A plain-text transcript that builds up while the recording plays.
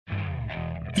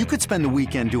You could spend the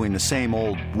weekend doing the same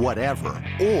old whatever,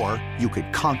 or you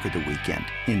could conquer the weekend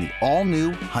in the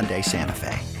all-new Hyundai Santa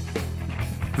Fe.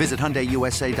 Visit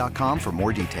HyundaiUSA.com for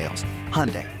more details.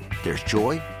 Hyundai, there's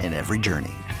joy in every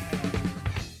journey.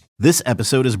 This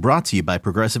episode is brought to you by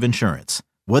Progressive Insurance.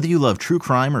 Whether you love true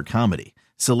crime or comedy,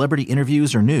 celebrity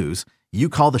interviews or news, you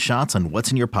call the shots on what's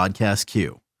in your podcast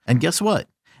queue. And guess what?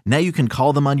 Now you can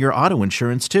call them on your auto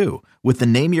insurance too with the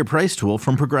Name Your Price tool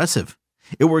from Progressive.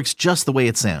 It works just the way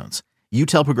it sounds. You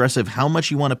tell Progressive how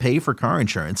much you want to pay for car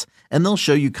insurance, and they'll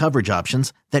show you coverage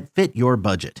options that fit your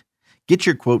budget. Get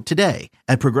your quote today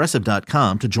at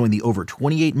Progressive.com to join the over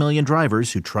 28 million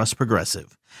drivers who trust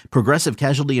Progressive. Progressive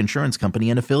Casualty Insurance Company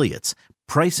and Affiliates.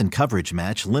 Price and coverage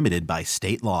match limited by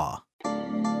state law.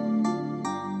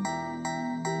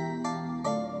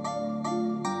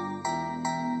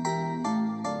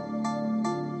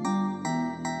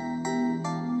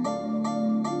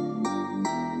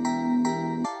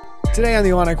 Today on the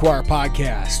Illini Choir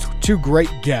podcast, two great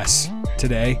guests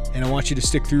today, and I want you to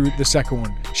stick through the second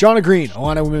one. Shauna Green,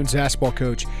 Illini women's basketball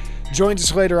coach, joins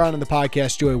us later on in the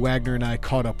podcast. Joey Wagner and I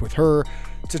caught up with her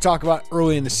to talk about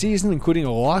early in the season, including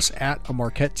a loss at a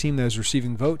Marquette team that was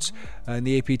receiving votes in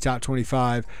the AP Top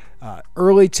 25.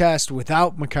 Early test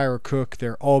without Makaira Cook,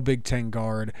 their all Big Ten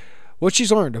guard. What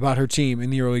she's learned about her team in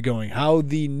the early going, how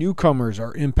the newcomers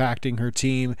are impacting her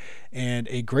team, and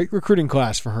a great recruiting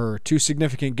class for her. Two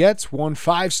significant gets, one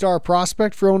 5-star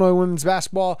prospect for Illinois women's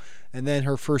basketball, and then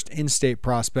her first in-state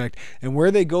prospect, and where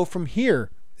they go from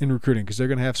here in recruiting, because they're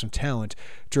going to have some talent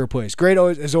to replace. Great,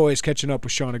 as always, catching up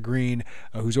with Shauna Green,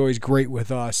 who's always great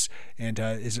with us, and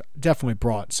is definitely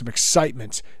brought some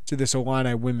excitement to this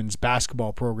Illini women's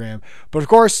basketball program. But of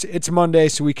course, it's Monday,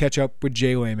 so we catch up with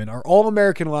Jay Leman, our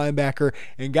All-American linebacker.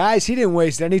 And guys, he didn't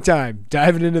waste any time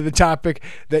diving into the topic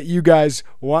that you guys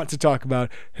want to talk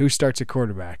about: who starts at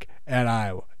quarterback at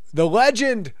Iowa. The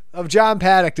legend of John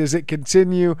Paddock, does it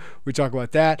continue? We talk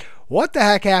about that. What the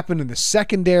heck happened in the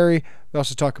secondary? We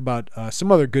also talk about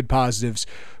some other good positives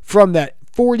from that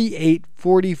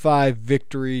 48-45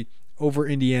 victory over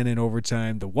Indiana in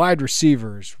overtime. The wide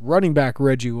receivers, running back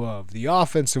Reggie Love, the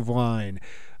offensive line.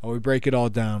 We break it all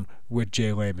down with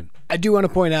Jay Leman. I do want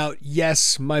to point out,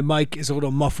 yes, my mic is a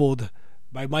little muffled.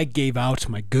 My mic gave out,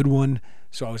 my good one.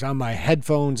 So I was on my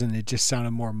headphones, and it just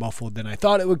sounded more muffled than I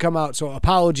thought it would come out. So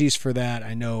apologies for that.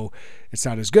 I know it's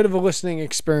not as good of a listening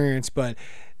experience, but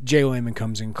Jay Leman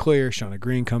comes in clear. Shauna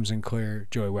Green comes in clear.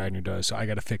 Joey Wagner does. So I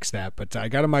got to fix that. But I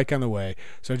got a mic on the way,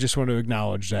 so I just want to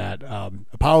acknowledge that.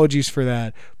 Apologies for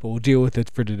that, but we'll deal with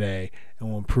it for today, and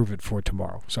we'll improve it for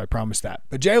tomorrow. So I promise that.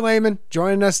 But Jay Leman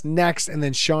joining us next, and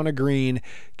then Shauna Green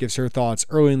gives her thoughts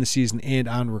early in the season and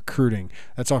on recruiting.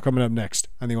 That's all coming up next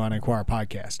on the Illini Choir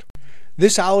podcast.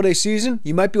 This holiday season,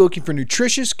 you might be looking for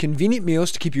nutritious, convenient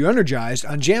meals to keep you energized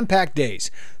on jam-packed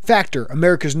days. Factor,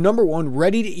 America's #1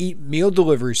 ready-to-eat meal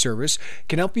delivery service,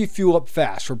 can help you fuel up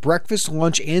fast for breakfast,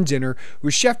 lunch, and dinner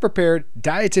with chef-prepared,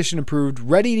 dietitian-approved,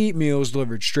 ready-to-eat meals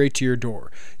delivered straight to your door.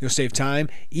 You'll save time,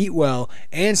 eat well,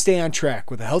 and stay on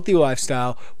track with a healthy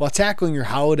lifestyle while tackling your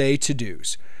holiday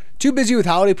to-dos. Too busy with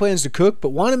holiday plans to cook, but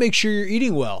want to make sure you're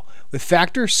eating well? With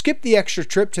Factor, skip the extra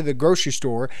trip to the grocery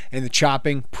store and the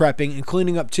chopping, prepping, and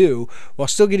cleaning up too, while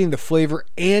still getting the flavor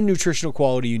and nutritional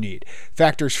quality you need.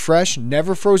 Factor's fresh,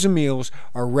 never frozen meals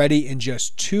are ready in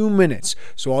just 2 minutes,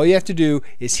 so all you have to do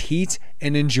is heat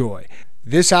and enjoy.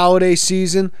 This holiday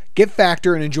season, get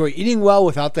Factor and enjoy eating well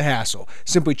without the hassle.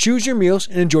 Simply choose your meals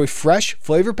and enjoy fresh,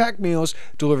 flavor-packed meals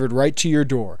delivered right to your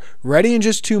door. Ready in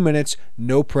just 2 minutes,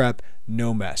 no prep,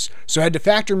 no mess. So head to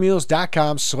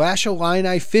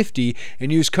factormeals.com/Illini50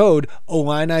 and use code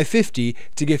Illini50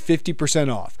 to get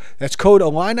 50% off. That's code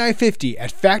Illini50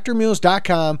 at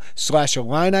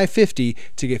factormeals.com/Illini50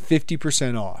 to get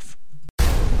 50% off.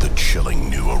 The chilling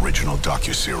new original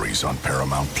docuseries on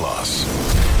Paramount Plus.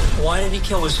 Why did he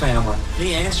kill his family?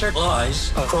 The answer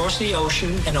lies across the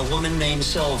ocean in a woman named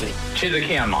Sylvie. She's a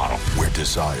Can model. Where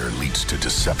desire leads to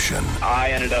deception.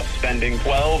 I ended up spending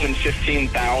 $12,000 and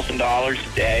 $15,000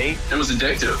 a day. It was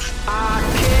addictive. I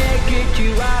can't get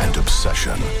you out. And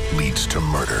obsession leads to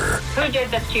murder. Who did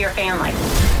this to your family?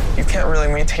 You can't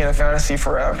really maintain a fantasy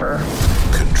forever.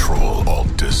 Control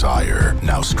Alt Desire.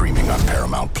 Now streaming on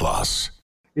Paramount Plus.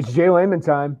 It's Jay Leman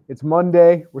time. It's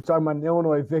Monday. We're talking about an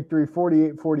Illinois victory,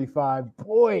 48-45.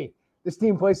 Boy, this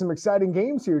team plays some exciting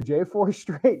games here, Jay. 4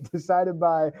 straight, decided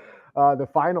by the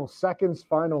final seconds,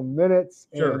 final minutes.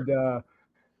 Sure.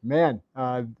 And,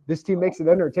 this team makes it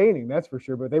entertaining, that's for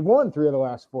sure. But they've won 3 of the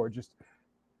last 4. Just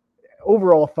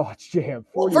overall thoughts, Jam.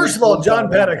 Well, first of all, John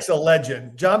Paddock's a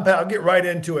legend. I'll get right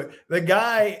into it. The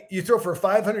guy, you throw for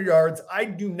 500 yards. I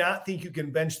do not think you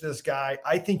can bench this guy.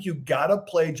 I think you got to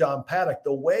play John Paddock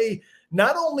the way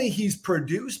not only he's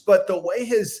produced, but the way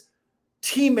his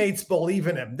teammates believe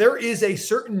in him. There is a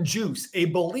certain juice, a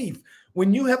belief.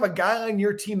 When you have a guy on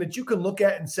your team that you can look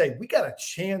at and say, we got a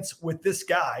chance with this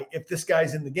guy if this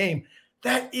guy's in the game,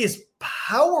 that is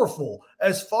powerful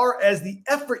as far as the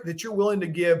effort that you're willing to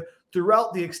give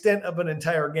throughout the extent of an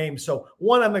entire game. So,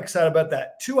 one, I'm excited about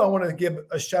that. Two, I want to give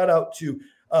a shout out to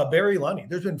Barry Lunny.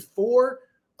 There's been 4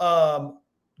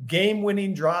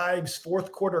 game-winning drives,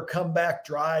 fourth quarter comeback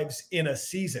drives in a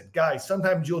season. Guys,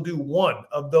 sometimes you'll do one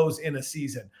of those in a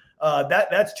season.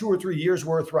 That's 2 or 3 years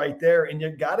worth right there. And you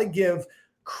got to give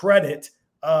credit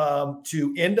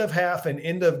to end of half and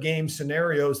end of game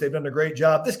scenarios. They've done a great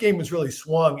job. This game was really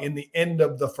swung in the end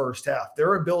of the first half.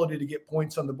 Their ability to get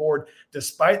points on the board,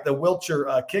 despite the Wiltshire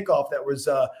kickoff that was,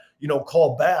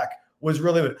 called back, was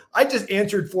really good. I just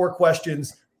answered 4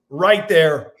 questions right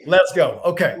there. Let's go.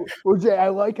 Okay. Well, Jay, I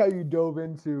like how you dove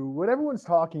into what everyone's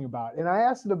talking about. And I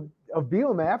asked of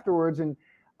Bielema afterwards, and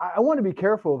I want to be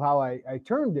careful of how I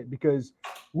termed it, because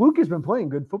Luke has been playing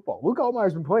good football. Luke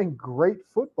Altmaier's been playing great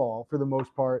football for the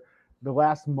most part the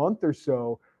last month or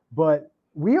so, but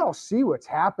we all see what's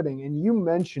happening. And you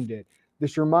mentioned it.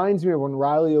 This reminds me of when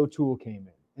Riley O'Toole came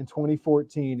in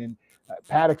 2014, and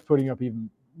Paddock's putting up even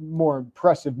more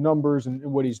impressive numbers and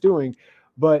what he's doing.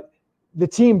 But the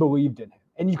team believed in him,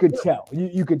 and you could tell.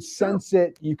 You could sense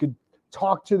it. You could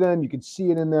talk to them. You could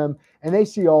see it in them, and they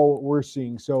see all what we're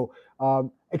seeing. So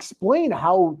explain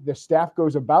how the staff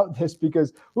goes about this,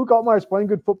 because Luke Altmaier is playing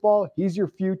good football. He's your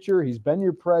future. He's been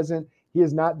your present. He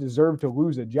has not deserved to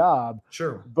lose a job.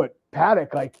 Sure. But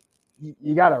Paddock,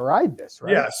 you got to ride this,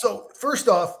 right? Yeah. So first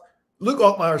off, Luke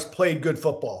Altmaier's played good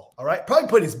football. All right. Probably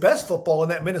played his best football in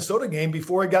that Minnesota game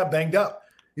before he got banged up.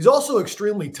 He's also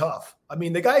extremely tough. I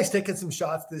mean, the guy's taken some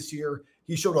shots this year.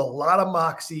 He showed a lot of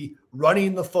moxie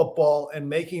running the football and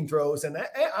making throws, and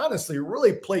honestly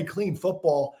really played clean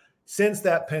football since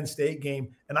that Penn State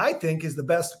game, and I think is the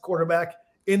best quarterback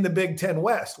in the Big Ten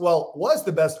West. Well, was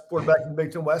the best quarterback in the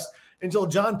Big Ten West until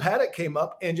John Paddock came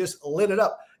up and just lit it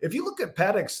up. If you look at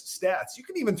Paddock's stats, you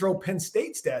can even throw Penn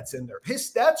State stats in there. His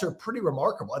stats are pretty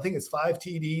remarkable. I think it's 5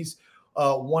 TDs,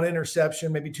 1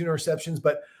 interception, maybe 2 interceptions.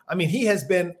 But, I mean, he has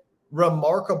been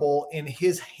remarkable in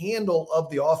his handle of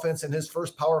the offense and his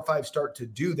first Power 5 start to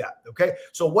do that. Okay.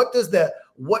 So what does the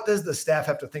staff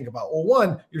have to think about? Well,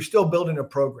 one, you're still building a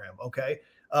program. Okay.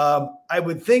 I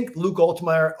would think Luke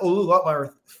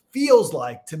Altmaier feels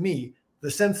like, to me, the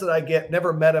sense that I get,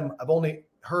 never met him. I've only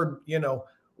heard,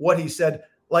 what he said,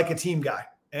 like a team guy,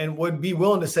 and would be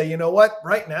willing to say, you know what,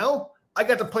 right now I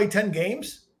got to play 10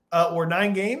 games or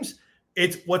 9 games.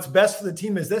 It's what's best for the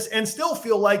team is this, and still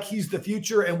feel like he's the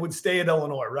future and would stay at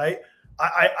Illinois, right?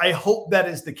 I hope that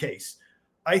is the case.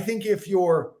 I think if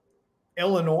you're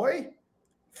Illinois,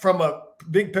 from a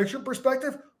big picture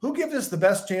perspective, who gives us the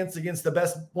best chance against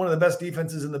one of the best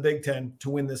defenses in the Big Ten to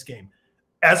win this game?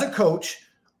 As a coach,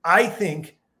 I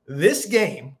think this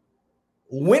game,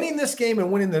 winning this game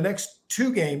and winning the next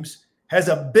 2 games, has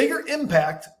a bigger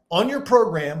impact on your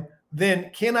program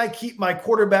than can I keep my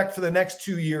quarterback for the next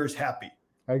 2 years happy?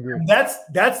 I agree. And that's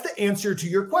the answer to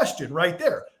your question right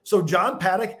there. So John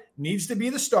Paddock needs to be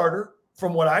the starter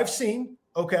from what I've seen.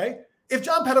 Okay. If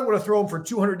John Paddock would have thrown for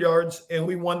 200 yards and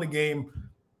we won the game,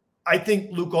 I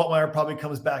think Luke Altmaier probably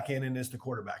comes back in and is the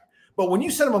quarterback. But when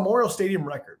you set a Memorial Stadium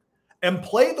record and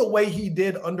play the way he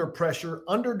did under pressure,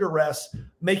 under duress,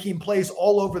 making plays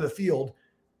all over the field,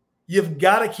 you've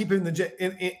got to keep him in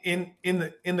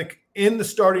the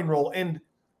starting role. And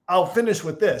I'll finish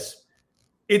with this.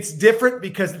 It's different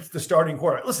because it's the starting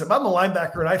quarterback. Listen, if I'm a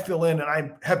linebacker and I fill in and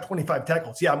I have 25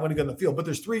 tackles, yeah, I'm going to go in the field. But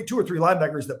there's 2 or 3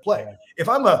 linebackers that play. If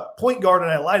I'm a point guard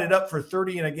and I light it up for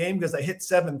 30 in a game because I hit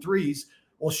 7 threes,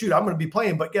 well, shoot, I'm going to be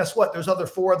playing. But guess what? There's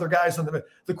 4 other guys on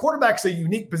the quarterback's a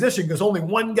unique position because only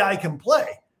one guy can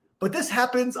play. But this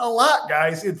happens a lot,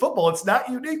 guys, in football. It's not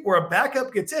unique where a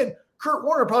backup gets in. Kurt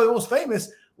Warner, probably the most famous,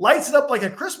 lights it up like a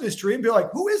Christmas tree and be like,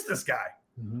 who is this guy?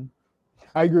 Mm-hmm.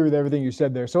 I agree with everything you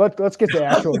said there. So let's get to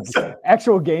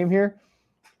actual game here.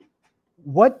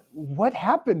 What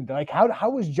happened? Like how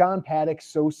was John Paddock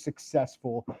so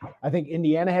successful? I think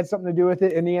Indiana had something to do with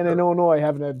it. Indiana and Illinois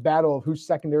having a battle of whose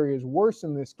secondary is worse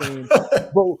in this game.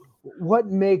 But what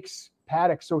makes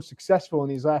Paddock so successful in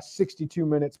these last 62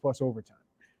 minutes plus overtime?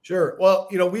 Two Well,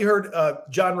 we heard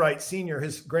John Wright Sr.,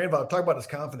 his grandfather, talk about his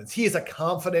confidence. He is a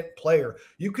confident player.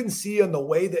 You can see in the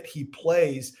way that he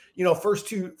plays, first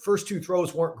two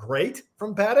throws weren't great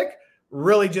from Paddock.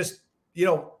 Really just,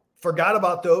 forgot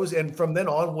about those, and from then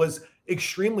on was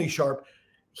extremely sharp.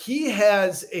 He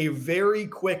has a very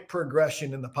quick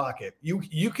progression in the pocket.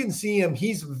 You can see him.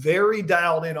 He's very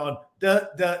dialed in on duh.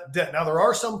 Now, there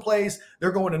are some plays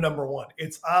they're going to number one.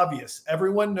 It's obvious.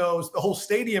 Everyone knows. The whole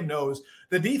stadium knows.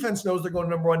 The defense knows they're going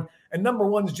to number one, and number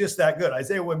one's just that good.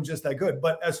 Isaiah Williams just that good.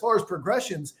 But as far as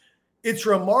progressions, it's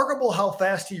remarkable how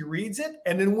fast he reads it.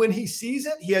 And then when he sees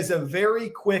it, he has a very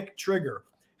quick trigger.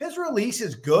 His release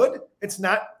is good. It's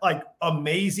not like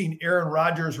amazing Aaron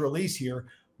Rodgers release here,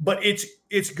 but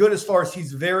it's good as far as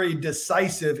he's very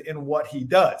decisive in what he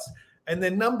does. And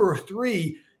then number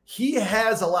three, he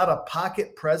has a lot of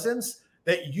pocket presence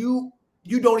that you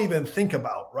don't even think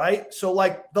about, right? So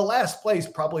like the last play is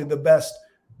probably the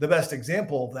best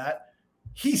example of that.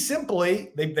 He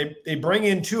simply, they bring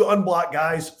in two unblocked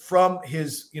guys from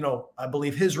his, I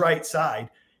believe his right side.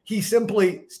 He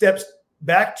simply steps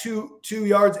back 2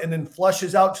 yards and then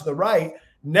flushes out to the right,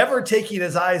 never taking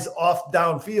his eyes off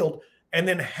downfield, and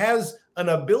then has an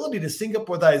ability to sync up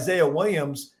with Isaiah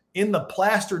Williams in the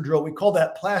plaster drill. We call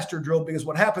that plaster drill because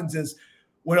what happens is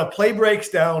when a play breaks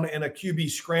down and a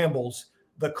QB scrambles,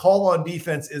 the call on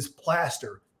defense is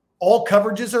plaster. All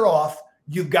coverages are off.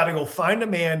 You've got to go find a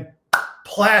man,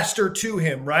 plaster to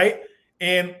him, right?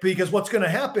 And because what's going to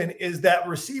happen is that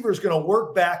receiver is going to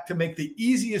work back to make the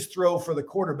easiest throw for the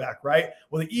quarterback, right?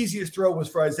 Well, the easiest throw was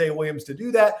for Isaiah Williams to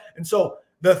do that. And so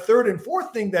the third and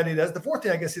fourth thing that he does, the fourth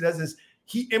thing I guess he does is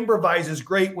he improvises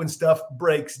great when stuff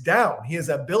breaks down. He has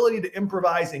the ability to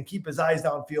improvise and keep his eyes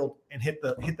downfield and hit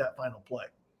that final play.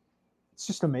 It's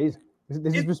just amazing.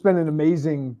 This has just been an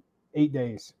amazing 8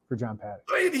 days for John Paddock.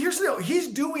 Here's the deal. He's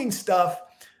doing stuff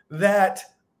that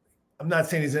I'm not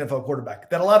saying he's an NFL quarterback,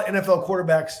 that a lot of NFL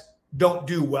quarterbacks don't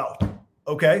do well.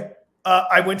 Okay.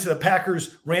 I went to the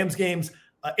Packers-Rams games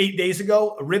 8 days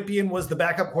ago. Ripien was the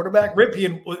backup quarterback.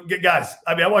 Guys,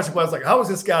 I watched the play. I was like, how is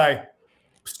this guy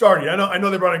starting? I know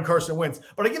they brought in Carson Wentz,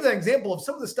 but I give that example of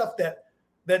some of the stuff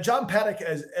that John Paddock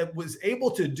was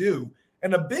able to do.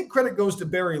 And a big credit goes to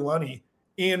Barry Lunny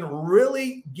in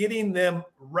really getting them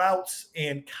routes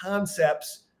and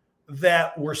concepts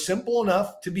that were simple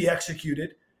enough to be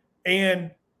executed.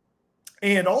 And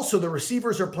also the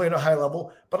receivers are playing at a high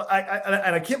level, but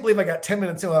I can't believe I got 10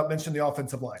 minutes in without mentioning the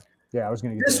offensive line. Yeah, I was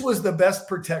going to get this. Was the best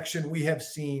protection we have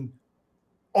seen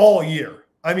all year.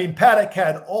 I mean, Paddock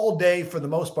had all day for the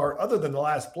most part, other than the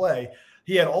last play.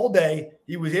 He had all day.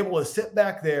 He was able to sit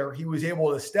back there. He was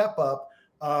able to step up,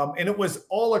 and it was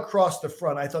all across the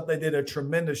front. I thought they did a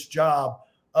tremendous job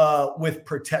with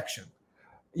protection.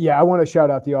 Yeah, I want to shout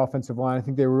out the offensive line. I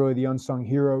think they were really the unsung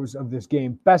heroes of this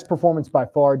game. Best performance by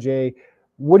far, Jay.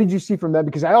 What did you see from them?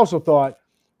 Because I also thought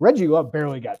Reggie Love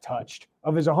barely got touched.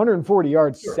 Of his 140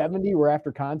 yards, sure, 70 were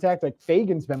after contact. Like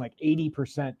Fagan's been like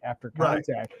 80% after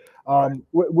contact. Right.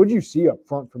 What did you see up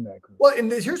front from that group? Well,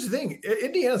 and here's the thing.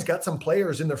 Indiana's got some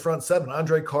players in their front seven.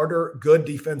 Andre Carter, good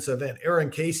defensive end.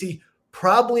 Aaron Casey,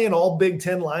 probably an all Big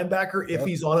Ten linebacker if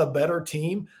he's on a better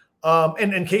team.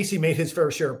 And Casey made his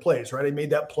fair share of plays, right? He made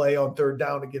that play on third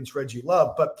down against Reggie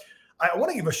Love. But I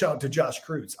want to give a shout out to Josh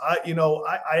Kreutz.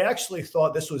 I actually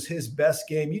thought this was his best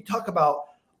game. You talk about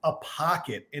a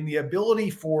pocket and the ability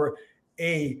for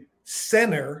a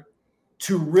center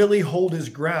to really hold his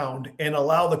ground and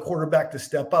allow the quarterback to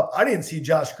step up. I didn't see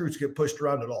Josh Kreutz get pushed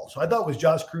around at all. So I thought it was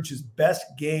Josh Kreutz's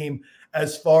best game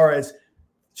as far as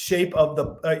shape of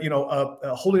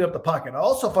the, holding up the pocket. I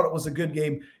also thought it was a good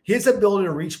game. His ability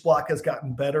to reach block has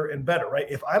gotten better and better, right?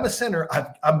 If I'm a center,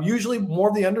 I'm usually more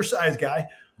of the undersized guy.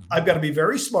 I've got to be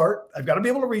very smart. I've got to be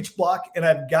able to reach block, and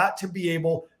I've got to be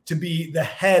able to be the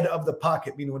head of the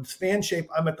pocket, meaning when it's fan shape,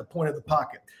 I'm at the point of the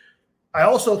pocket. I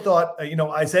also thought,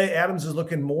 Isaiah Adams is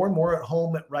looking more and more at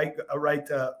home at right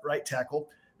tackle.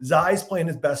 Zai's playing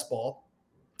his best ball.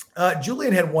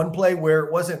 Julian had one play where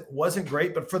it wasn't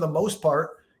great, but for the most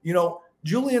part,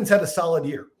 Julian's had a solid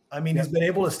year. I mean, he's been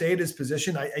able to stay at his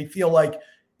position. I feel like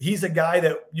he's a guy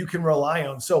that you can rely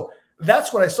on. So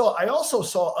that's what I saw. I also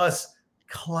saw us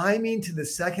climbing to the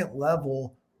second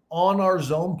level on our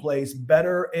zone plays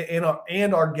better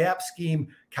and our gap scheme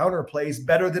counter plays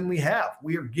better than we have.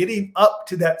 We are getting up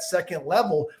to that second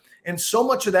level. And so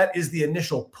much of that is the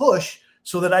initial push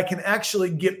so that I can actually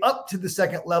get up to the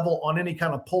second level on any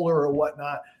kind of puller or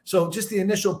whatnot. So just the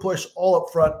initial push all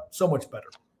up front, so much better.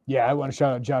 Yeah, I want to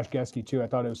shout out Josh Gesky too. I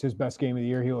thought it was his best game of the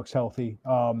year. He looks healthy.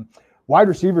 Wide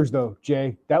receivers though,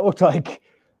 Jay, that looked like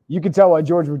you can tell why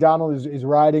George McDonald is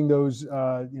riding those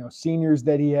seniors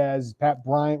that he has. Pat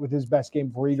Bryant with his best game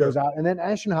before he goes out. And then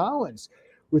Ashton Hollins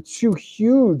with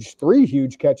three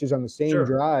huge catches on the same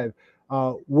drive.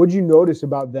 What'd you notice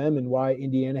about them and why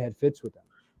Indiana had fits with them?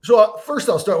 So first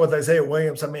I'll start with Isaiah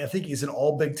Williams. I mean, I think he's an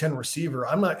all Big Ten receiver.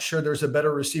 I'm not sure there's a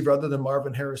better receiver other than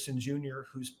Marvin Harrison Jr.,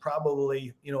 who's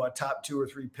probably, a top 2 or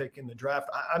 3 pick in the draft.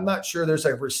 I'm not sure there's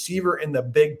a receiver in the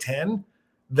Big Ten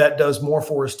that does more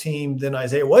for his team than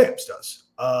Isaiah Williams does.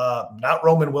 Not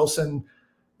Roman Wilson,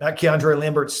 not Keandre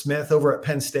Lambert-Smith over at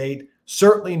Penn State.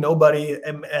 Certainly nobody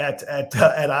at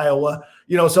Iowa.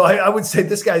 So I would say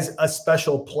this guy's a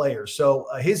special player. So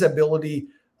his ability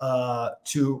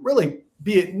to really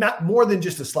be not more than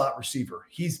just a slot receiver.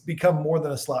 He's become more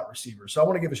than a slot receiver. So I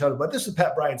want to give a shout out. But this is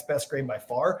Pat Bryant's best grade by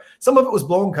far. Some of it was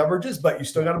blown coverages, but you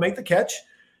still got to make the catch.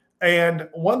 And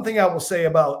one thing I will say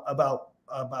about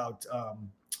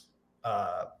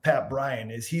Pat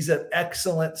Bryant is he's an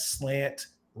excellent slant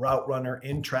route runner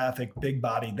in traffic, big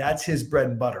body. That's his bread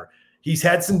and butter. He's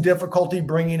had some difficulty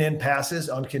bringing in passes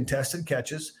on contested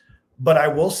catches, but I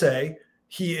will say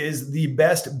he is the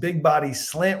best big body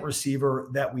slant receiver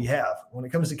that we have. When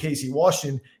it comes to Casey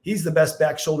Washington, he's the best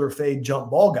back shoulder fade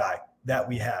jump ball guy that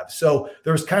we have. So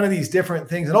there's kind of these different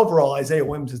things. And overall, Isaiah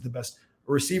Williams is the best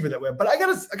receiver that we have. But I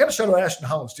gotta shout out Ashton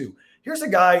Hollins too. Here's a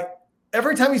guy,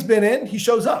 every time he's been in, he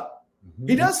shows up. Mm-hmm.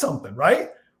 He does something,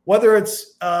 right? Whether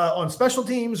it's on special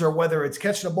teams or whether it's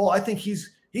catching a ball, I think he's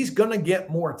going to get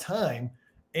more time.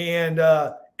 And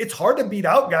it's hard to beat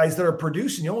out guys that are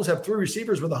producing. You almost have 3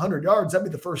 receivers with 100 yards. That'd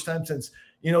be the first time since,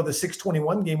 the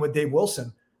 621 game with Dave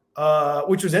Wilson,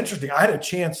 which was interesting. I had a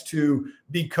chance to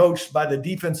be coached by the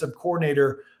defensive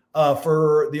coordinator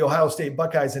for the Ohio State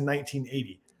Buckeyes in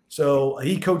 1980. So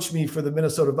he coached me for the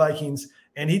Minnesota Vikings,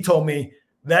 and he told me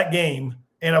that game.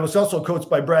 And I was also coached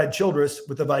by Brad Childress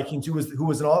with the Vikings, who was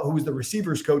the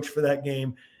receivers coach for that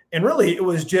game. And really, it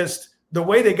was just the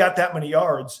way they got that many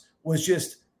yards was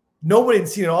just nobody had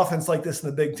seen an offense like this in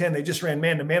the Big Ten. They just ran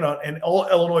man-to-man on, and all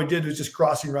Illinois did was just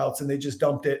crossing routes, and they just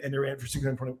dumped it, and they ran for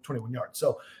 621 yards.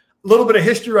 So a little bit of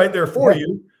history right there for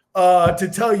you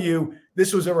to tell you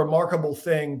this was a remarkable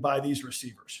thing by these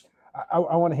receivers. I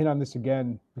want to hit on this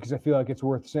again because I feel like it's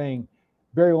worth saying.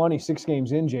 Barry Lunny, 6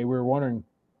 games in, Jay, we were wondering,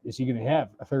 is he going to have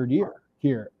a third year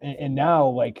here? And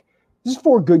now, this is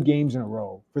 4 good games in a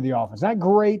row for the offense. Not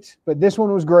great, but this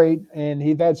one was great, and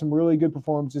he's had some really good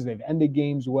performances. They've ended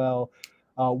games well.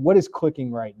 What is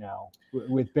clicking right now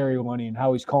with Barry Lunny and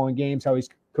how he's calling games, how he's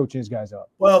coaching his guys up?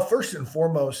 Well, first and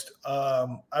foremost,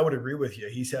 I would agree with you.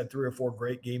 He's had 3 or 4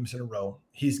 great games in a row.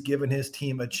 He's given his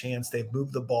team a chance. They've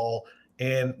moved the ball,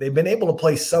 and they've been able to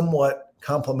play somewhat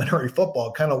complementary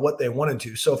football, kind of what they wanted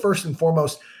to. So first and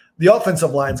foremost, the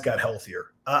offensive line's got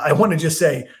healthier. I want to just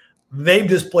say they've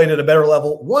just played at a better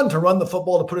level. One, to run the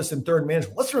football to put us in third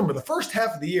management. Let's remember the first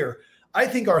half of the year, I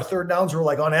think our third downs were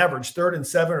on average 3rd and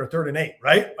 7 or 3rd and 8,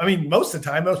 right? I mean, most of the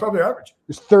time that was probably average. It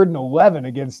was 3rd and 11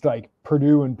 against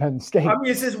Purdue and Penn State. I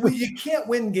mean, it says you can't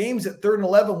win games at 3rd and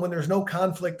 11 when there's no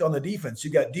conflict on the defense. You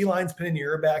got D-lines pinning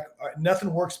your ear back.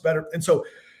 Nothing works better. And so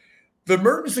the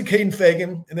emergence of Caden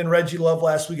Fagan and then Reggie Love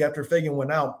last week after Fagan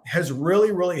went out has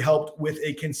really, really helped with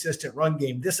a consistent run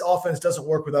game. This offense doesn't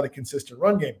work without a consistent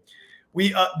run game.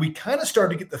 We kind of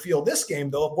started to get the feel this game,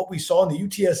 though, of what we saw in the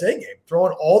UTSA game,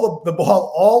 throwing all the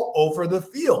ball all over the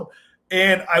field.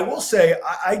 And I will say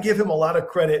I give him a lot of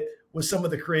credit with some of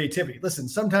the creativity. Listen,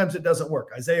 sometimes it doesn't work.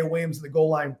 Isaiah Williams in the goal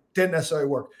line didn't necessarily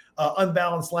work.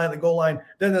 Unbalanced line at the goal line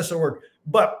didn't necessarily work.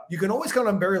 But you can always count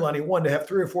on Barry Lunny, one, to have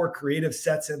 3 or 4 creative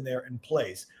sets in there and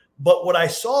plays. But what I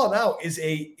saw now is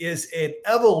an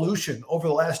evolution over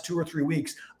the last 2 or 3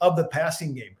 weeks of the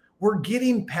passing game. We're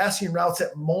getting passing routes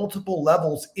at multiple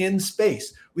levels in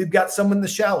space. We've got some in the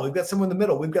shallow. We've got some in the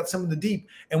middle. We've got some in the deep.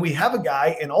 And we have a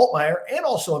guy in Altmaier and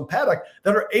also in Paddock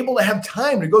that are able to have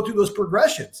time to go through those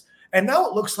progressions. And now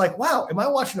it looks like, wow, am I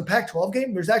watching a Pac-12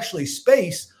 game? There's actually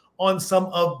space on some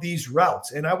of these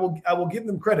routes. And I will give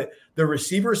them credit. The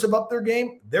receivers have upped their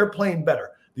game. They're playing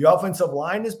better. The offensive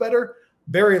line is better.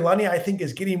 Barry Lunny, I think,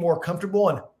 is getting more comfortable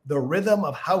in the rhythm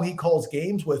of how he calls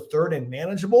games with 3rd and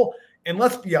manageable. And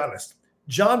let's be honest,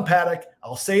 John Paddock,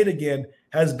 I'll say it again,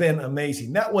 has been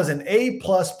amazing. That was an A++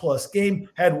 game.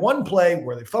 Had one play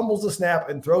where he fumbles the snap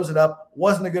and throws it up.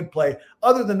 Wasn't a good play.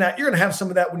 Other than that, you're going to have some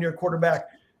of that when you're a quarterback.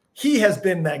 He has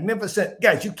been magnificent.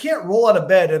 Guys, you can't roll out of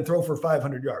bed and throw for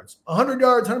 500 yards. 100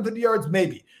 yards, 150 yards,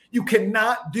 maybe. You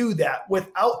cannot do that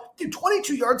without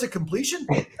 22 yards of completion.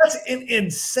 That's an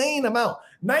insane amount.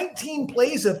 19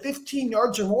 plays of 15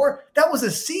 yards or more. That was a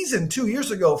season 2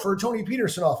 years ago for Tony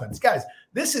Peterson offense. Guys,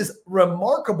 this is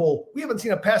remarkable. We haven't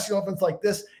seen a passing offense like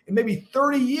this in maybe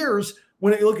 30 years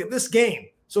when you look at this game.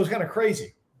 So it's kind of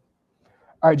crazy.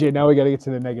 All right, Jay, now we got to get to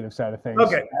the negative side of things.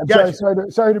 Okay.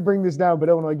 Sorry to bring this down, but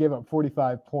Illinois gave up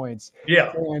 45 points.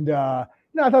 Yeah. And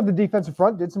I thought the defensive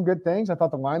front did some good things. I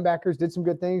thought the linebackers did some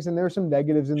good things, and there were some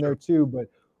negatives in there too. But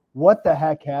what the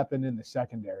heck happened in the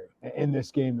secondary in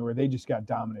this game where they just got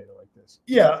dominated like this?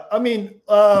 Yeah, I mean,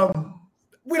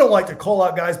 we don't like to call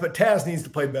out guys, but Taz needs to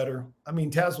play better. I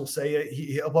mean, Taz will say it.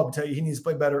 He'll probably tell you he needs to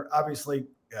play better. Obviously,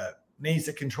 needs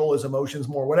to control his emotions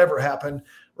more, whatever happened,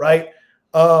 right?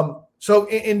 So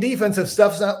in defense, if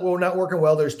stuff's not working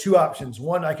well, there's two options.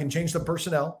 One, I can change the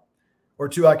personnel, or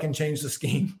two, I can change the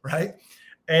scheme, right?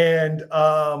 And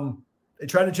they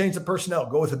try to change the personnel,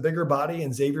 go with a bigger body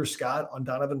and Xavier Scott on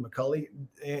Donovan McCulley.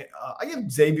 I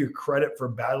give Xavier credit for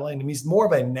battling him. He's more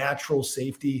of a natural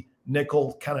safety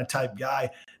nickel kind of type guy.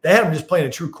 They had him just playing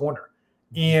a true corner.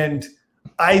 And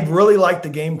I really like the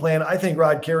game plan. I think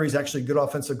Rod Carey's actually a good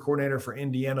offensive coordinator for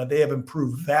Indiana. They have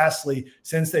improved vastly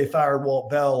since they fired Walt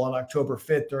Bell on October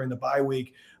 5th during the bye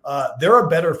week. They're a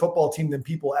better football team than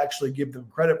people actually give them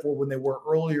credit for when they were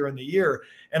earlier in the year.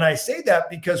 And I say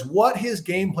that because what his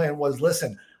game plan was,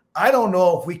 listen, I don't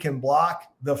know if we can block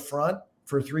the front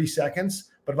for 3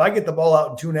 seconds, but if I get the ball out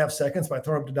in 2.5 seconds by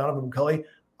throwing up to Donovan McCulley,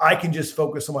 I can just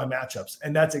focus on my matchups.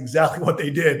 And that's exactly what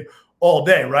they did all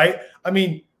day, right? I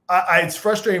mean, it's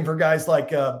frustrating for guys like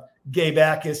Gabe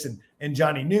Akis and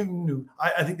Johnny Newton, who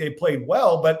I think they played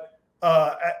well, but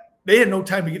they had no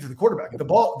time to get to the quarterback. The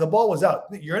ball was out.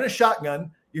 You're in a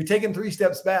shotgun. You're taking 3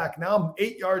 steps back. Now I'm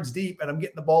 8 yards deep, and I'm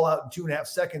getting the ball out in 2.5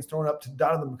 seconds, throwing up to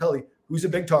Donovan McCulley, who's a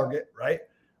big target, right?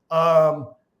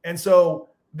 And so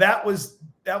that was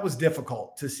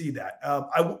difficult to see that.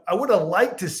 I would have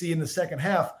liked to see in the second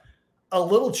half a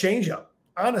little changeup.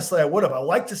 Honestly, I would have. I'd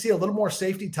like to see a little more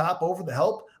safety top over the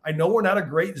help. I know we're not a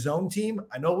great zone team.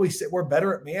 I know we're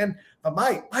better at man. But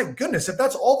my goodness, if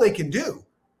that's all they can do,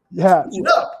 yeah.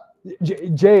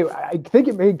 Jay, I think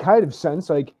it made kind of sense.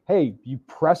 Like, hey, you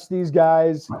press these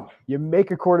guys, you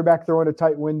make a quarterback throw into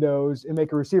tight windows, and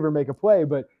make a receiver make a play.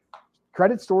 But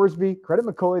credit Storsby, credit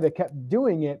McCulley, they kept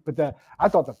doing it. But I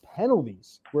thought the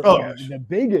penalties were the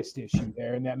biggest issue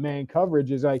there. And that man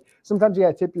coverage is like sometimes you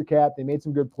got to tip your cap. They made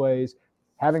some good plays.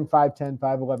 Having 5'10",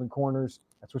 5'11" corners,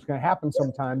 that's what's going to happen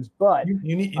sometimes. But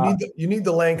you need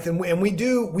the length, and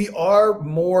we are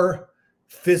more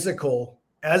physical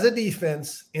as a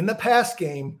defense in the pass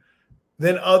game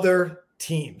than other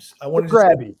teams. They're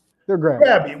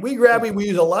grabby. We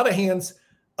use a lot of hands.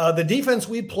 The defense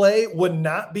we play would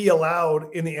not be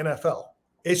allowed in the NFL.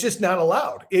 It's just not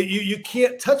allowed. You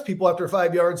can't touch people after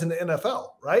 5 yards in the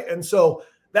NFL, right? And so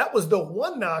that was the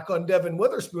one knock on Devin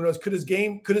Witherspoon was could his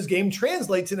game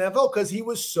translate to the NFL because he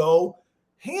was so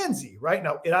handsy, right?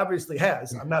 Now, it obviously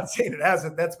has. I'm not saying it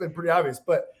hasn't. That's been pretty obvious.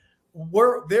 But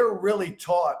they're really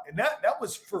taught, and that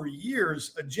was for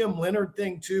years a Jim Leonard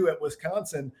thing too at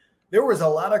Wisconsin. There was a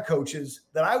lot of coaches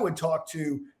that I would talk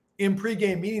to in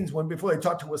pregame meetings before they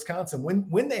talked to Wisconsin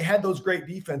when they had those great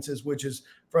defenses, which is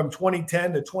from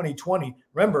 2010 to 2020.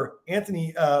 Remember, Aaron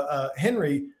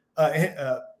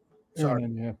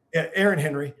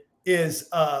Henry is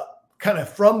kind of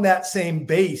from that same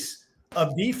base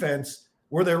of defense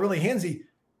where they're really handsy.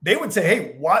 They would say,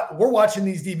 hey, we're watching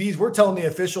these DBs. We're telling the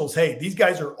officials, hey, these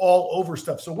guys are all over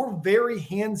stuff. So we're very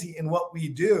handsy in what we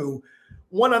do.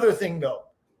 One other thing, though,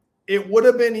 it would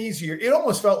have been easier. It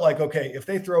almost felt like, okay, if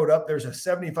they throw it up, there's a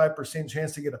 75%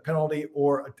 chance to get a penalty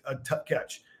or a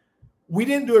catch. We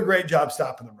didn't do a great job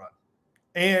stopping the run.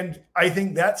 And I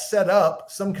think that set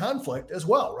up some conflict as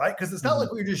well, right? Because it's not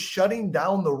like we were just shutting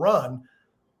down the run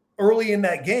early in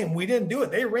that game. We didn't do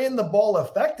it. They ran the ball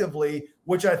effectively,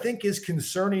 which I think is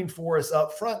concerning for us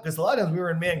up front because a lot of times we were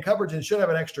in man coverage and should have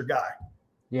an extra guy.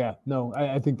 Yeah, no,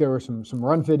 I think there were some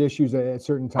run fit issues at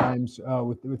certain times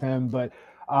with him. But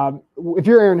if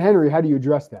you're Aaron Henry, how do you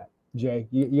address that, Jay?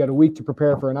 You got a week to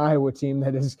prepare for an Iowa team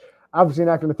that is obviously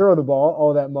not going to throw the ball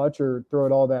all that much or throw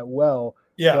it all that well.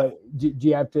 Yeah. But do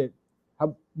you have to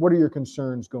what are your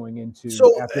concerns going into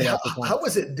after that performance? How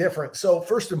is it different? So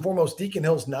first and foremost, Deacon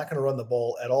Hill's not going to run the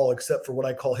ball at all except for what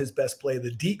I call his best play,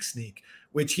 the Deke sneak,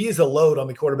 which he is a load on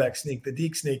the quarterback sneak, the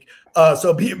Deke sneak.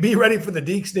 So be ready for the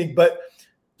Deke sneak. But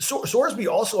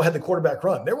Sorsby also had the quarterback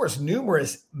run. There was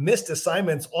numerous missed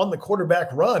assignments on the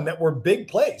quarterback run that were big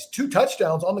plays, 2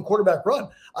 touchdowns on the quarterback run.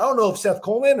 I don't know if Seth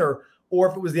Coleman or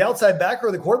if it was the outside backer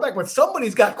or the quarterback, but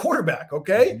somebody's got quarterback,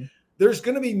 okay? Mm-hmm. There's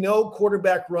going to be no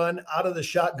quarterback run out of the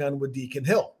shotgun with Deacon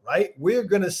Hill, right? We're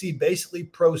going to see basically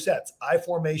pro sets, I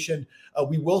formation.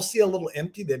 We will see a little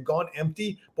empty. They've gone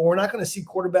empty, but we're not going to see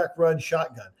quarterback run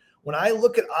shotgun. When I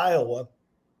look at Iowa,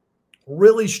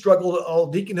 really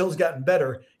struggled. Deacon Hill's gotten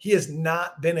better. He has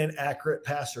not been an accurate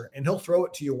passer, and he'll throw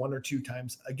it to you 1 or 2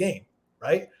 times a game,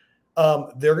 right?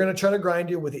 They're going to try to grind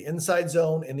you with the inside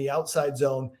zone and the outside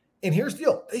zone. And here's the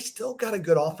deal. They still got a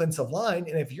good offensive line.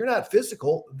 And if you're not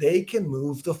physical, they can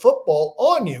move the football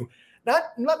on you.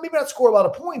 Maybe not score a lot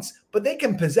of points, but they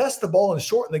can possess the ball and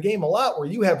shorten the game a lot where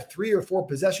you have 3 or 4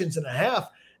 possessions and a half.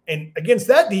 And against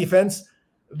that defense,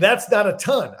 that's not a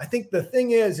ton. I think the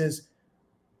thing is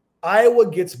Iowa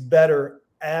gets better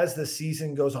as the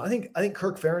season goes on. I think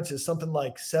Kirk Ferentz is something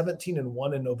like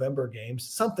 17-1 in November games,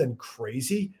 something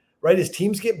crazy, right? As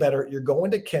teams get better, you're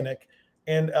going to Kinnick.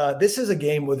 And this is a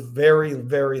game with very,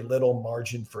 very little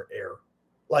margin for error.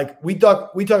 Like we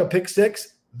talk a pick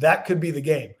six, that could be the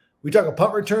game. We talk a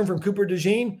punt return from Cooper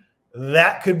DeJean,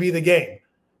 that could be the game.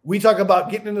 We talk about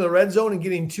getting into the red zone and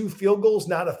getting 2 field goals,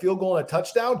 not a field goal and a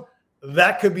touchdown,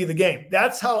 that could be the game.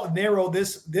 That's how narrow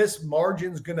this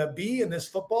margin's going to be in this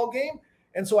football game.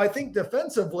 And so I think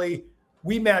defensively,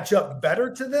 we match up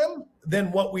better to them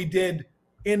than what we did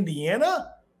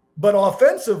Indiana. But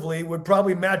offensively would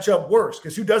probably match up worse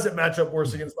because who doesn't match up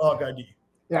worse against the Hawkeye D?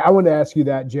 Yeah, I wanted to ask you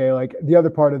that, Jay. Like the other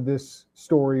part of this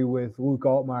story with Luke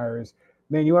Altmaier is,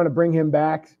 man, you want to bring him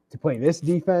back to play this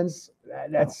defense?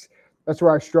 That's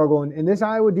where I struggle. And in this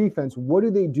Iowa defense, what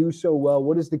do they do so well?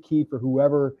 What is the key for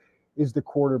whoever is the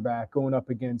quarterback going up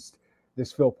against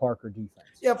this Phil Parker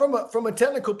defense? Yeah, from a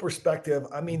technical perspective,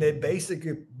 I mean, they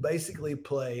basically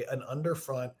play an under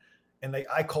front. And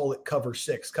I call it cover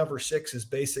 6. Cover 6 is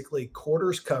basically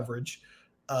quarters coverage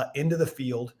into the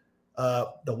field,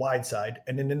 the wide side,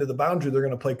 and then into the boundary. They're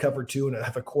going to play cover 2 and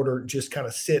have a quarter just kind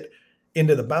of sit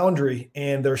into the boundary.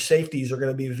 And their safeties are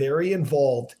going to be very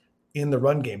involved in the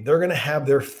run game. They're going to have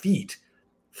their feet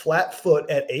flat foot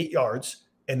at 8 yards.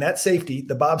 And that safety,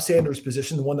 the Bob Sanders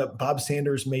position, the one that Bob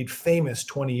Sanders made famous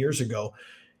 20 years ago,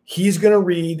 he's going to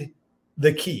read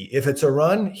the key. If it's a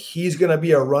run, he's going to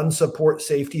be a run support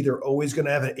safety. They're always going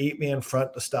to have an 8-man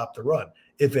front to stop the run.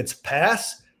 If it's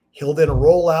pass, he'll then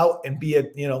roll out and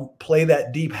play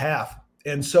that deep half.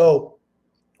 And so,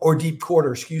 or deep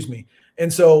quarter, excuse me.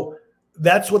 And so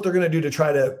that's what they're going to do to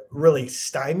try to really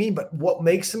stymie. But what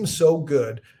makes them so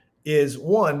good is,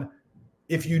 one,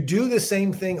 if you do the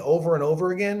same thing over and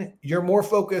over again, you're more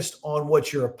focused on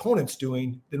what your opponent's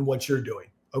doing than what you're doing.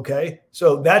 Okay.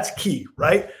 So that's key,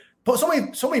 right? But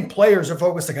so many players are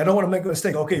focused, like, I don't want to make a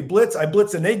mistake. Okay, I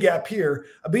blitz an A-gap here.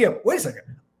 Wait a second.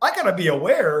 I got to be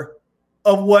aware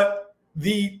of what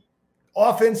the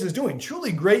offense is doing.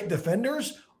 Truly great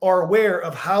defenders are aware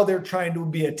of how they're trying to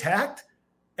be attacked.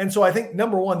 And so I think,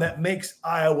 number one, that makes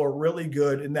Iowa really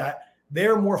good in that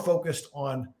they're more focused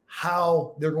on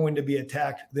how they're going to be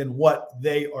attacked than what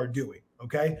they are doing,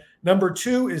 okay? Number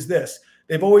 2 is this.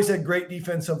 They've always had great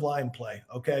defensive line play,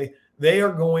 okay? They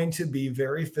are going to be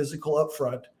very physical up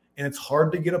front, and it's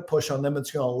hard to get a push on them.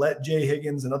 It's going to let Jay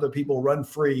Higgins and other people run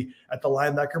free at the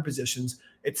linebacker positions.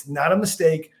 It's not a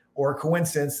mistake or a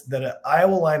coincidence that an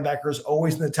Iowa linebacker is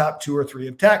always in the top 2 or 3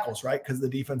 of tackles, right? Because of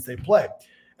the defense they play.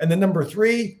 And then number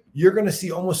 3, you're going to see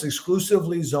almost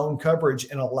exclusively zone coverage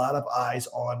and a lot of eyes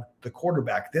on the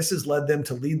quarterback. This has led them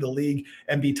to lead the league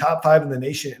and be top 5 in the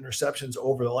nation in interceptions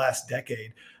over the last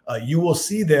decade. You will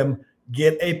see them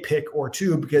get a pick or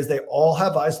 2 because they all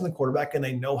have eyes on the quarterback and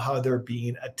they know how they're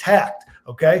being attacked.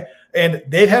 Okay. And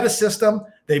they've had a system.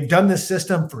 They've done this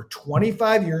system for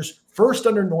 25 years, first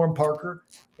under Norm Parker.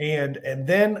 And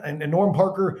Norm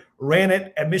Parker ran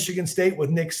it at Michigan State with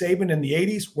Nick Saban in the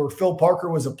 80s, where Phil Parker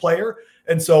was a player.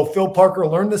 And so Phil Parker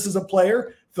learned this as a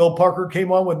player. Phil Parker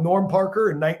came on with Norm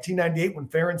Parker in 1998 when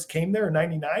Ferentz came there in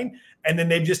 99. And then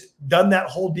they've just done that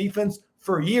whole defense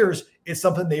for years. It's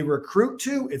something they recruit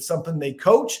to. It's something they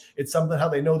coach. It's something how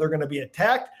they know they're going to be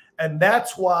attacked. And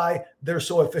that's why they're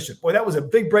so efficient. Boy, that was a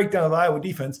big breakdown of Iowa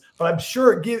defense, but I'm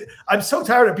sure I'm so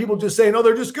tired of people just saying, oh,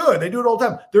 they're just good. They do it all the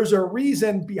time. There's a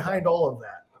reason behind all of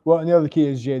that. Well, and the other key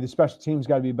is, Jay, the special teams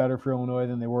got to be better for Illinois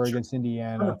than they were against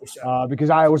Indiana because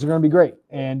Iowa's are going to be great.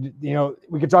 And,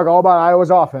 we could talk all about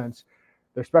Iowa's offense.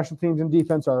 Their special teams and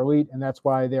defense are elite, and that's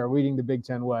why they are leading the Big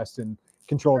Ten West and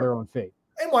control their own fate.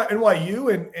 And why you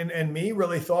and me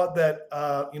really thought that,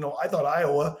 I thought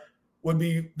Iowa would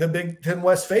be the Big Ten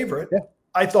West favorite. Yeah.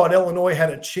 I thought Illinois had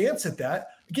a chance at that.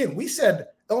 Again, we said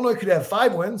Illinois could have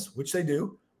 5 wins, which they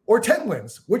do, or 10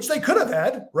 wins, which they could have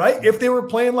had, right, if they were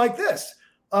playing like this.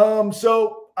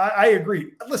 So I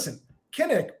agree. Listen,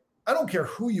 Kinnick, I don't care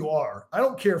who you are. I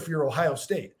don't care if you're Ohio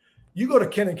State. You go to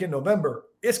Kinnick in November,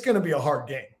 it's going to be a hard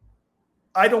game.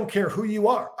 I don't care who you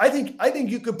are. I think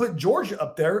you could put Georgia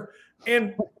up there,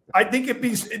 and I think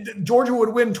Georgia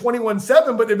would win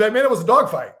 21-7, but it was a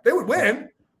dogfight. They would win,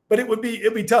 but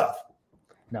it'd be tough.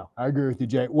 No, I agree with you,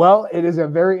 Jay. Well, it is a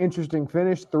very interesting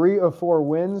finish. 3 of 4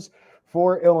 wins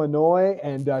for Illinois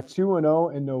and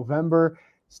 2-0 in November.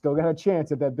 Still got a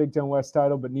chance at that Big Ten West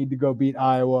title, but need to go beat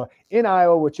Iowa in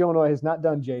Iowa, which Illinois has not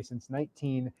done, Jay, since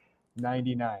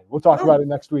 1999. We'll talk about it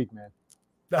next week, man.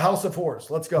 The House of Horrors.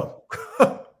 Let's go.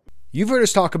 You've heard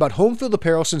us talk about home field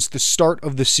apparel since the start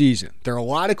of the season. There are a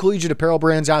lot of collegiate apparel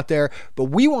brands out there, but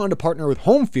we wanted to partner with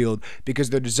Home Field because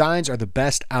their designs are the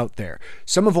best out there.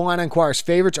 Some of Illini Inquirer's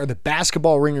favorites are the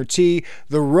basketball ringer tee,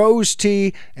 the rose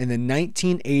tee, and the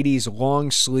 1980s long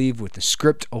sleeve with the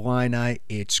script Illini.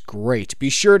 It's great. Be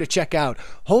sure to check out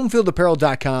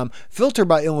homefieldapparel.com, filter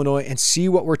by Illinois, and see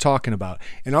what we're talking about.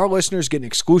 And our listeners get an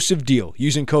exclusive deal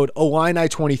using code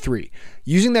Illini23.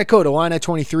 Using that code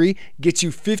Illini23 gets you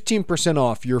 15%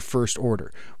 off your first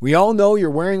order. We all know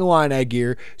you're wearing Illini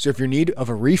gear, so if you're in need of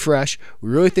a refresh, we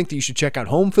really think that you should check out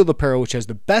Home Field Apparel, which has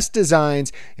the best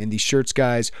designs, and these shirts,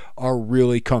 guys, are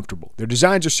really comfortable. Their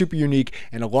designs are super unique,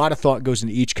 and a lot of thought goes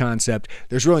into each concept.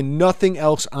 There's really nothing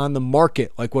else on the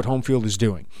market like what Home Field is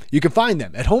doing. You can find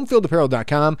them at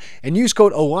homefieldapparel.com and use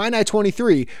code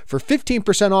Illini23 for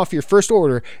 15% off your first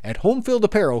order at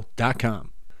homefieldapparel.com.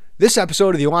 This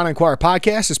episode of the Illini Inquirer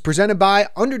podcast is presented by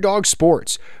Underdog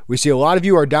Sports. We see a lot of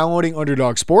you are downloading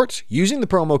Underdog Sports, using the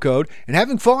promo code, and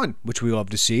having fun, which we love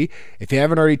to see. If you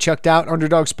haven't already checked out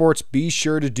Underdog Sports, be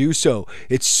sure to do so.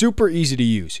 It's super easy to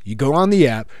use. You go on the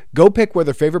app, go pick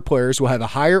whether favorite players will have a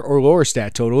higher or lower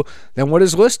stat total than what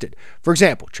is listed. For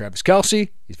example, Travis Kelce,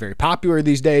 he's very popular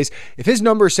these days. If his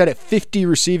number is set at 50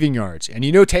 receiving yards, and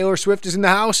you know Taylor Swift is in the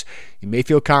house, you may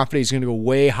feel confident he's going to go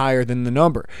way higher than the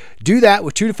number. Do that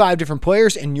with 2 to 5 different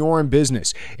players and you're in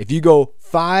business. If you go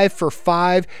 5 for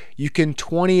 5, you can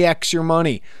 20x your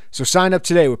money. So sign up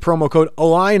today with promo code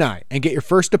Illini and get your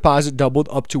first deposit doubled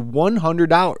up to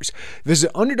 $100.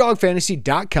 Visit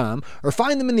UnderdogFantasy.com or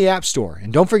find them in the App Store.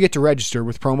 And don't forget to register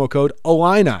with promo code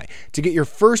Illini to get your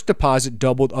first deposit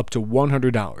doubled up to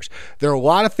 $100. There are a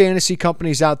lot of fantasy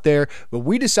companies out there, but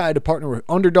we decided to partner with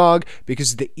Underdog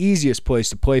because it's the easiest place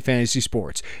to play fantasy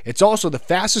sports. It's also the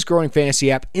fastest growing fantasy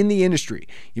app in the industry.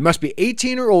 You must be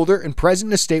 18 or older and present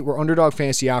in a state where Underdog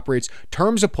Fantasy operates.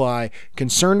 Terms apply.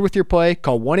 Concerned with your play?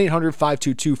 Call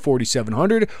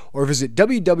 1-800-522-4700 or visit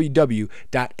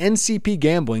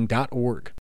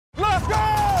www.ncpgambling.org. Let's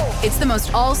go! It's the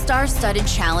most all-star studded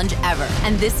challenge ever.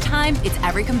 And this time, it's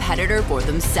every competitor for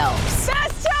themselves.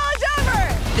 Best challenge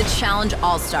ever! The Challenge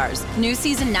All-Stars. New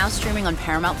season now streaming on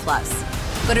Paramount+.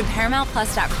 Go to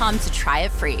ParamountPlus.com to try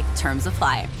it free. Terms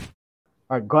apply.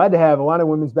 All right, glad to have Illini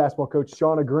women's basketball coach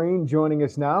Shauna Green joining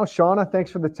us now. Shauna,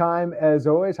 thanks for the time as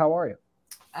always. How are you?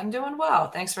 I'm doing well.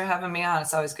 Thanks for having me on.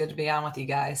 It's always good to be on with you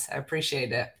guys. I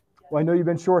appreciate it. Well, I know you've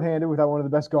been shorthanded without one of the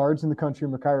best guards in the country,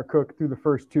 Makira Cook, through the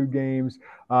first 2 games,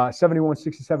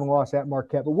 71-67 loss at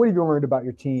Marquette. But what have you learned about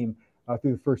your team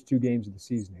through the first 2 games of the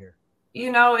season here? You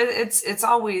know, it's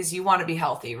always, you want to be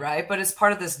healthy, right? But it's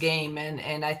part of this game.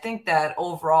 And I think that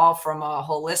overall from a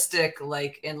holistic,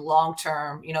 like in long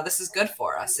term, you know, this is good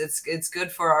for us. It's good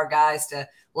for our guys to,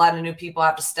 a lot of new people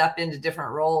have to step into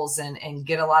different roles and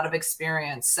get a lot of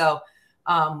experience. So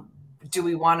do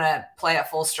we want to play at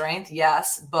full strength?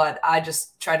 Yes. But I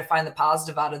just try to find the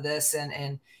positive out of this.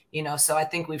 And you know, so I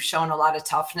think we've shown a lot of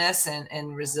toughness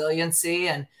and resiliency.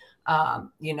 And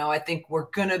you know, I think we're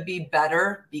going to be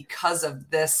better because of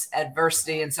this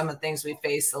adversity and some of the things we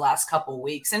faced the last couple of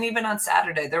weeks. And even on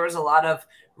Saturday, there was a lot of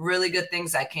really good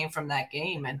things that came from that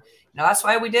game. And, you know, that's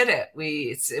why we did it.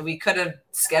 We could have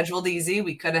scheduled easy.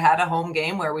 We could have had a home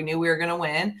game where we knew we were going to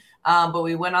win. But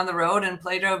we went on the road and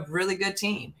played a really good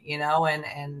team, you know,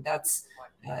 and that's,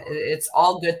 it's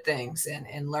all good things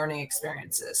and learning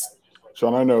experiences.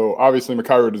 Sean, I know obviously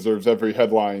Makira deserves every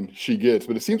headline she gets,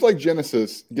 but it seems like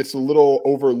Genesis gets a little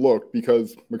overlooked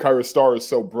because Makira's star is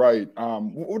so bright.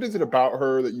 What is it about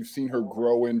her that you've seen her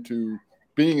grow into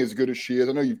being as good as she is?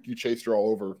 I know you chased her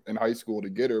all over in high school to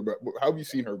get her, but how have you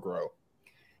seen her grow?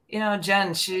 You know,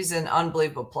 Jen, she's an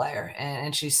unbelievable player,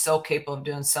 and she's so capable of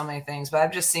doing so many things. But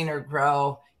I've just seen her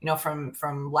grow, you know, from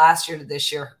last year to this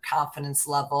year, her confidence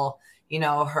level, you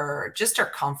know, her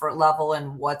comfort level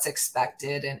and what's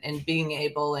expected and being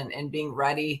able and being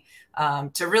ready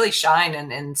to really shine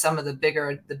in some of the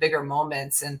bigger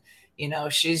moments. And, you know,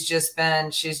 she's just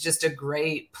a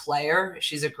great player.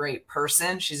 She's a great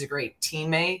person. She's a great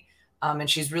teammate. And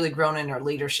she's really grown in her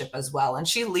leadership as well. And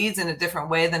she leads in a different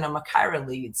way than a Makira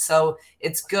leads. So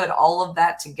it's good, all of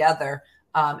that together.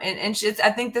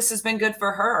 I think this has been good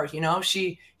for her. You know,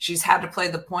 she's had to play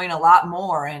the point a lot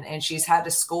more and she's had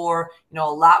to score, you know,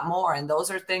 a lot more. And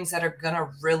those are things that are going to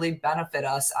really benefit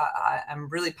us. I'm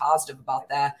really positive about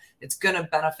that. It's going to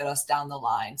benefit us down the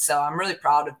line. So I'm really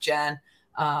proud of Jen.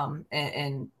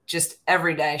 And just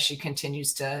every day she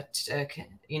continues to,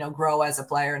 you know, grow as a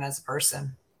player and as a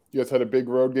person. You guys had a big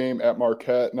road game at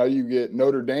Marquette. Now you get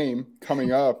Notre Dame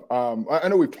coming up. I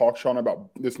know we've talked, Shauna, about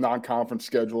this non-conference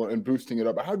schedule and boosting it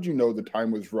up. How did you know the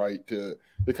time was right to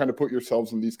kind of put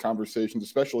yourselves in these conversations,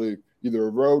 especially either a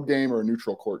road game or a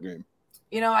neutral court game?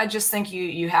 I just think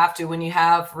you have to, when you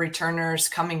have returners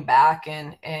coming back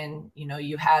and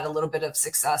you had a little bit of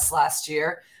success last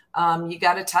year, you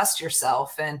got to test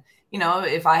yourself. And,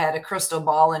 if I had a crystal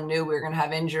ball and knew we were going to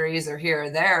have injuries or here or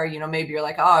there, maybe you're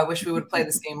like, oh, I wish we would play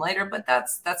this game later, but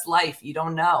that's life. You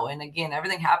don't know. And again,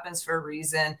 everything happens for a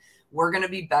reason. We're going to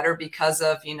be better because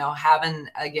of,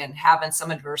 having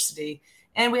some adversity.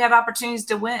 And we have opportunities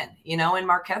to win, and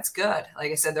Marquette's good.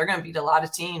 Like I said, they're going to beat a lot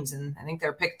of teams, and I think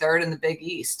they're picked third in the Big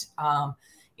East.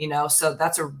 So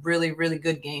that's a really, really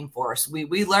good game for us.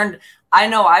 We learned. I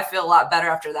know I feel a lot better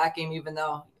after that game, even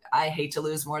though I hate to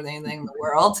lose more than anything in the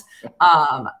world.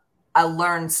 I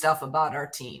learned stuff about our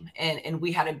team, and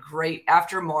we had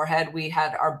after Moorhead, we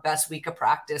had our best week of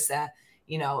practice at,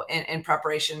 in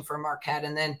preparation for Marquette.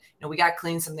 And then, we got to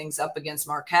clean some things up against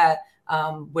Marquette.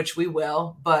 Which we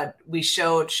will, but we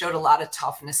showed a lot of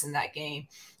toughness in that game,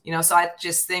 so I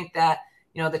just think that,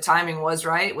 the timing was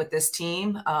right with this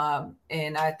team.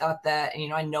 And I thought that,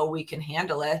 I know we can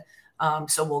handle it.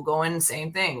 So we'll go in,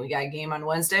 same thing. We got a game on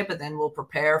Wednesday, but then we'll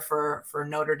prepare for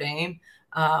Notre Dame,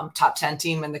 top 10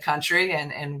 team in the country,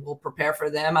 and we'll prepare for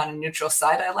them on a neutral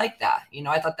site. I like that.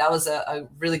 I thought that was a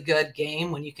really good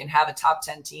game when you can have a top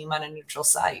 10 team on a neutral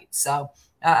site. So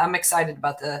I'm excited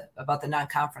about the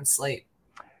non-conference slate.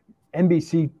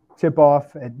 NBC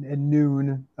tip-off at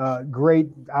noon. Great,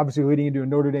 obviously leading into a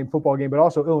Notre Dame football game, but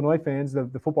also Illinois fans,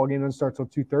 the football game doesn't start till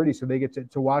 2:30, so they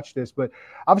get to watch this. But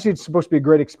obviously it's supposed to be a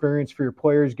great experience for your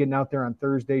players getting out there on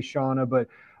Thursday, Shauna. But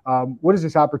what does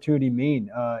this opportunity mean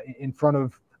in front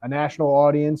of a national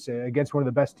audience against one of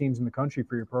the best teams in the country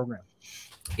for your program?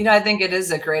 I think it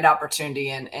is a great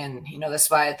opportunity, and that's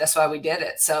why we did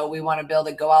it. So we want to be able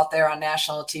to go out there on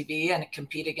national TV and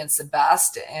compete against the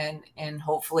best, and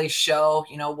hopefully show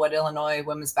what Illinois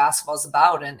women's basketball is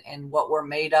about, and what we're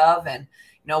made of, and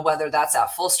whether that's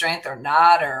at full strength or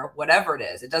not, or whatever it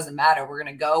is, it doesn't matter. We're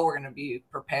going to go. We're going to be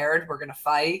prepared. We're going to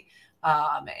fight.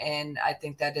 And I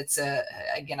think that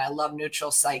I love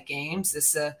neutral site games.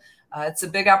 It's a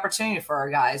big opportunity for our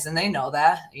guys, and they know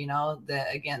that.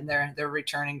 They're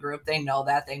returning group. They know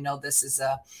that. They know this is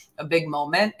a big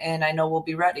moment, and I know we'll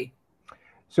be ready.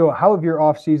 So how have your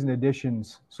off-season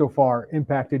additions so far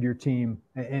impacted your team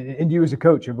and you as a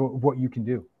coach of what you can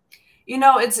do?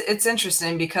 It's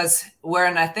interesting because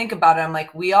when I think about it, I'm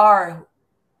like, we have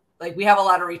a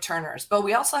lot of returners, but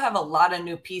we also have a lot of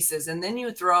new pieces. And then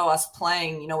you throw us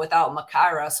playing, without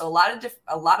Makira. So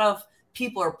a lot of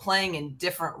people are playing in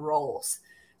different roles.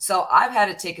 So I've had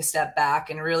to take a step back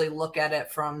and really look at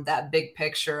it from that big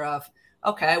picture of,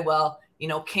 okay, well,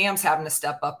 Cam's having to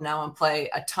step up now and play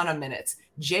a ton of minutes.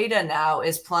 Jada now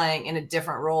is playing in a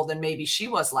different role than maybe she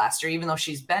was last year, even though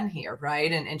she's been here, right?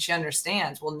 And she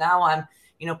understands, well, now I'm,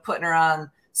 putting her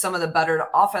on some of the better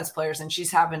offense players, and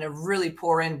she's having to really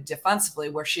pour in defensively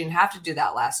where she didn't have to do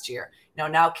that last year.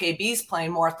 Now KB's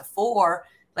playing more at the 4.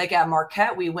 Like at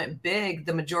Marquette, we went big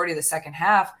the majority of the second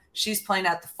half. She's playing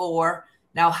at the 4.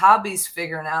 Now Hobby's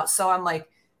figuring out. So I'm like,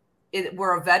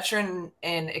 we're a veteran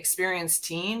and experienced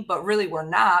team, but really we're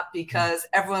not, because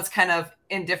everyone's kind of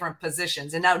in different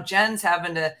positions. And now Jen's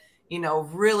having to,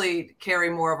 really carry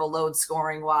more of a load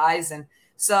scoring wise. And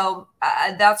so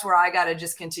that's where I got to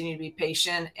just continue to be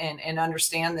patient and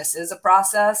understand this is a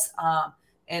process.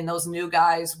 And those new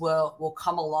guys will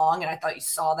come along. And I thought you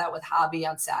saw that with Hobby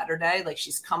on Saturday. Like,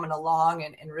 she's coming along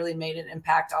and really made an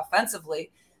impact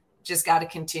offensively. Just got to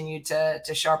continue to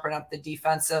sharpen up the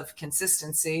defensive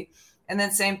consistency. And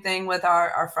then same thing with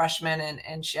our freshmen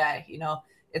and Shay.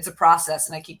 It's a process.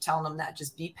 And I keep telling them that.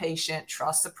 Just be patient,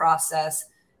 trust the process.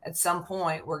 At some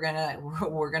point, we're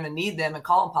gonna need them and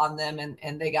call upon them,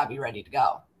 and they got to be ready to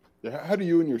go. Yeah, how do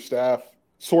you and your staff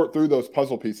sort through those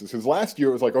puzzle pieces? Because last year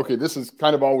it was like, okay, this is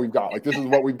kind of all we've got. Like, this is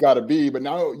what we've got to be. But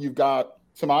now you've got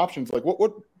some options. Like,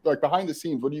 what like behind the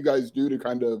scenes, what do you guys do to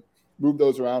kind of move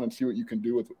those around and see what you can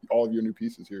do with all of your new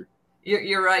pieces here?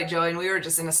 You're right, Joey. And we were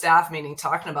just in a staff meeting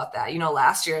talking about that.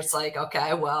 Last year it's like,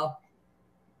 okay, well,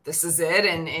 this is it,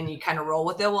 and you kind of roll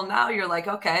with it. Well, now you're like,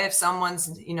 okay, if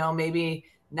someone's maybe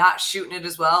not shooting it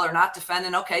as well or not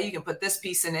defending, okay, you can put this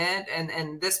piece in it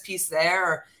and this piece there,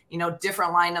 or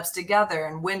different lineups together,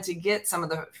 and when to get some of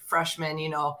the freshmen,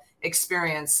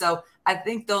 experience. So I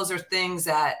think those are things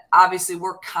that obviously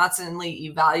we're constantly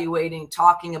evaluating,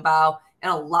 talking about,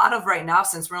 and a lot of right now,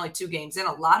 since we're only 2 games in,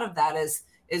 a lot of that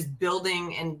is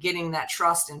building and getting that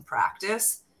trust in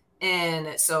practice.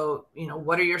 And so,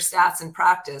 what are your stats in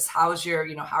practice? How's your,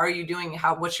 how are you doing?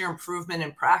 What's your improvement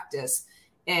in practice?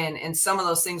 And some of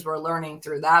those things we're learning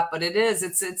through that, but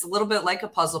it's a little bit like a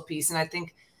puzzle piece. And I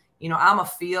think, I'm a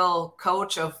feel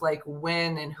coach of like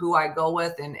when and who I go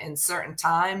with in certain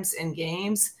times in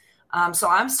games. So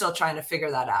I'm still trying to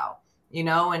figure that out,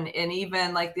 and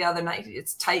even like the other night,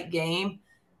 it's tight game.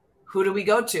 Who do we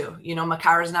go to?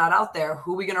 Makara's not out there.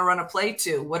 Who are we going to run a play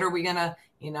to? What are we going to,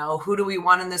 who do we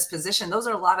want in this position? Those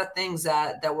are a lot of things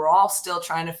that we're all still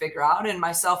trying to figure out, and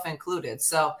myself included.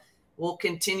 So we'll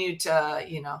continue to,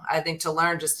 I think to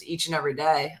learn just each and every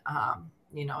day.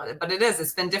 But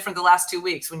it's been different the last 2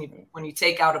 weeks when you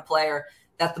take out a player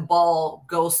that the ball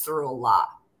goes through a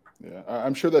lot. Yeah,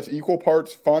 I'm sure that's equal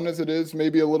parts fun as it is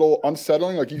maybe a little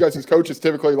unsettling. Like you guys as coaches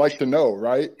typically like to know,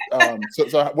 right?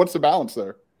 So what's the balance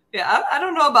there? Yeah, I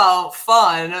don't know about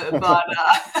fun, but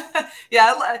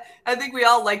I think we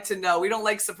all like to know. We don't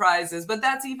like surprises, but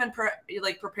that's even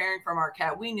preparing for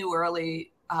Marquette. We knew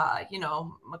early,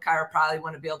 Makara probably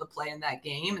wouldn't be able to play in that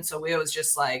game. And so we was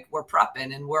just like, we're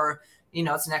prepping and we're,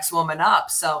 it's next woman up.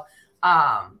 So,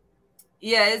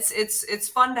 it's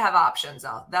fun to have options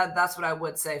out. That's what I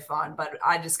would say fun, but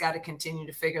I just got to continue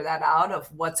to figure that out of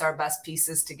what's our best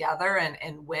pieces together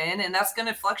and win. And that's going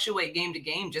to fluctuate game to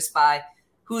game just by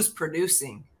who's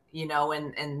producing, in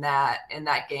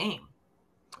that game.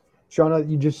 Shauna,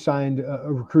 you just signed a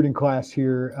recruiting class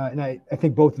here, and I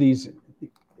think both of these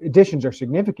additions are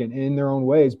significant in their own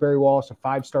ways. Barry Wallace, a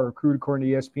 5-star recruit according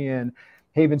to ESPN.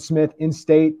 Haven Smith,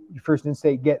 in-state, your first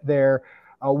in-state get there.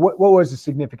 What was the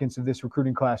significance of this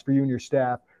recruiting class for you and your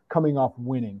staff coming off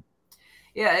winning?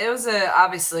 Yeah, it was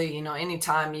obviously,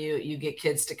 anytime you get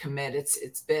kids to commit,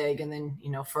 it's big. And then,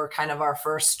 for kind of our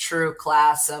first true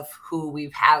class of who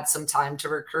we've had some time to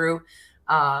recruit,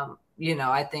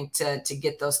 I think to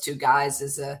get those two guys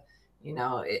is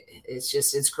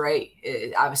it's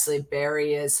great. Obviously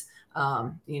Barry is,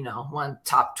 one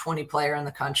top 20 player in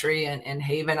the country, and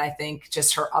Haven, I think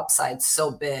just her upside's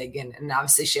so big. And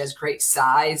obviously she has great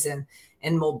size and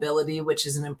mobility, which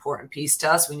is an important piece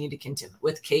to us. We need to continue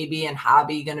with KB and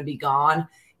Hobby going to be gone,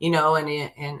 in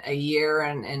a year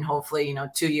and hopefully,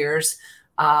 2 years.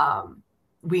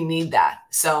 We need that.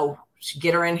 So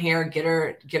get her in here, get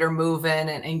her moving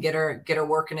and get her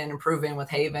working and improving with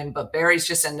Haven. But Barry's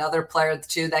just another player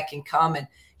too that can come, and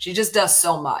she just does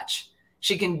so much.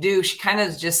 She kind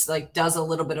of just like does a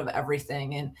little bit of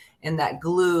everything and that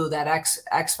glue, that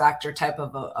X factor type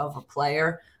of a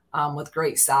player. With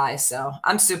great size. So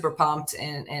I'm super pumped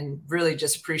and really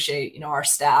just appreciate, our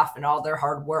staff and all their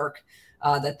hard work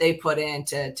that they put in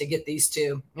to get these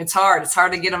two. It's hard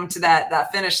to get them to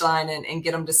that finish line and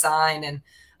get them to sign. And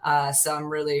so I'm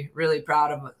really, really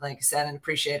proud of, like I said, and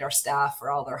appreciate our staff for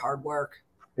all their hard work.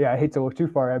 Yeah, I hate to look too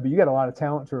far ahead, but you got a lot of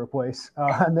talent to replace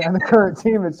on the current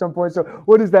team at some point. So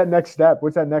what is that next step?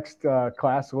 What's that next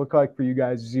class look like for you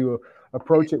guys as you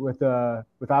approach it with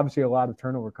obviously a lot of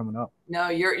turnover coming up? No,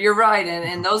 you're right.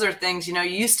 And those are things, you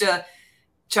used to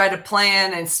try to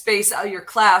plan and space out your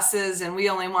classes, and we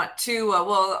only want 2.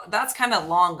 Well, that's kind of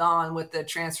long gone with the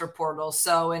transfer portal.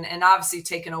 So, and obviously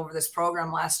taking over this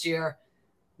program last year,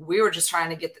 we were just trying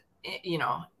to get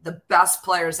the best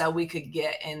players that we could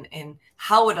get, and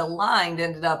how it aligned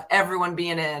ended up everyone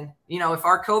being in. If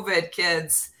our COVID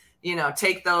kids,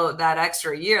 take that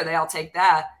extra year, they all take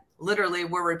that. Literally,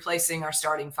 we're replacing our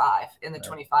starting 5 in the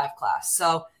 25 class.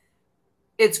 So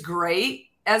it's great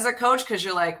as a coach because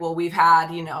you're like, well, we've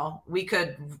had, we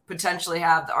could potentially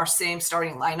have our same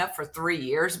starting lineup for 3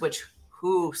 years, which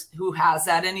who has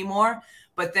that anymore?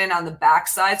 But then on the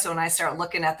backside, so when I start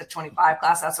looking at the 25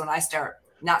 class, that's when I start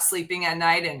not sleeping at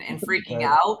night and freaking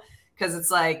out, because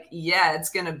it's like, yeah, it's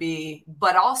going to be.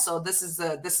 But also, this is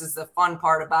the fun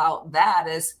part about that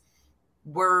is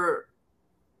we're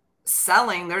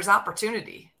selling. There's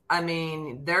opportunity. I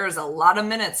mean, there's a lot of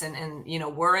minutes and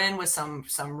we're in with some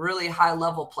really high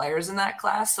level players in that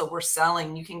class. So we're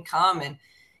selling. You can come and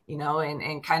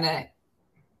kind of,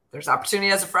 there's opportunity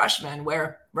as a freshman,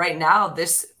 where right now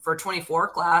this for 24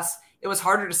 class, it was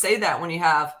harder to say that when you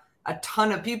have a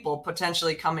ton of people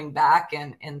potentially coming back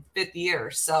in 5th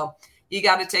year. So you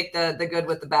got to take the good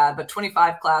with the bad, but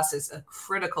 25 class is a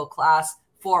critical class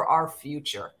for our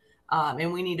future.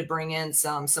 And we need to bring in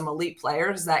some elite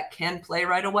players that can play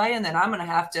right away. And then I'm going to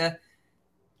have to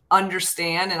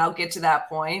understand, and I'll get to that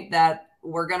point, that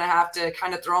we're going to have to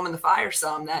kind of throw them in the fire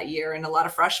some that year. And a lot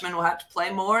of freshmen will have to play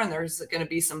more, and there's going to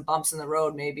be some bumps in the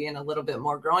road maybe and a little bit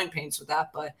more growing pains with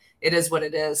that, but it is what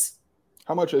it is.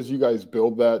 How much as you guys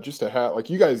build that just to have, like,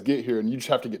 you guys get here and you just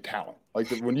have to get talent. Like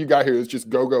when you got here, it's just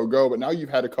go, go, go. But now you've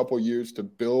had a couple of years to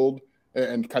build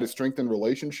and kind of strengthen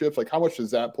relationships? Like, how much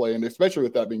does that play? And especially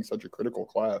with that being such a critical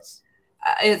class.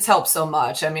 It's helped so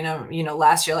much. I mean,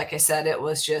 last year, like I said, it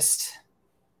was just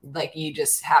like you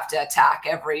just have to attack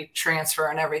every transfer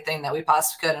and everything that we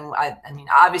possibly could. And I mean,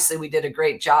 obviously we did a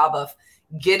great job of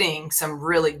getting some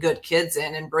really good kids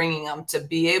in and bringing them to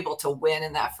be able to win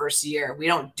in that first year. We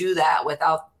don't do that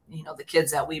without, the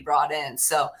kids that we brought in.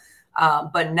 So,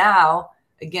 but now,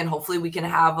 again, hopefully we can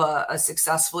have a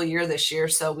successful year this year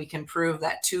so we can prove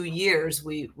that 2 years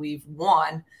we've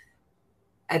won.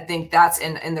 I think that's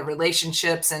in the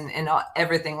relationships and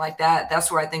everything like that. That's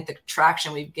where I think the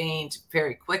traction we've gained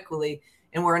very quickly,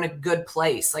 and we're in a good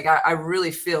place. Like I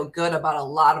really feel good about a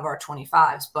lot of our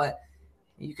 25s, but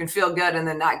you can feel good and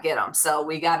then not get them. So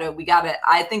we gotta,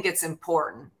 I think it's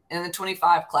important in the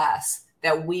 25 class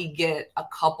that we get a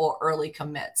couple early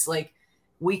commits. Like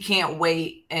we can't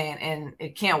wait and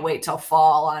it can't wait till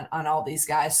fall on all these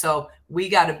guys. So we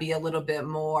got to be a little bit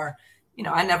more,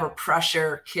 I never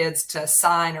pressure kids to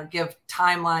sign or give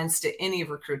timelines to any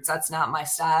recruits. That's not my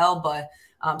style, but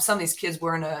some of these kids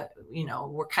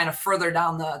we're kind of further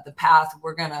down the path.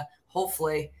 We're going to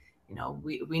hopefully,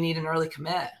 we need an early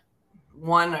commit.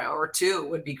 1 or 2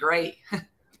 would be great.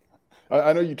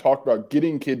 I know you talked about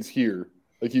getting kids here.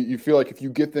 Like you feel like if you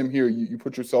get them here, you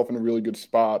put yourself in a really good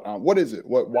spot. What is it?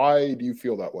 Why do you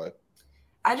feel that way?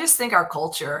 I just think our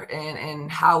culture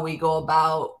and how we go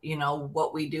about,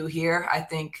 what we do here. I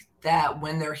think that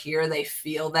when they're here, they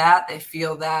feel that,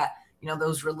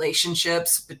 those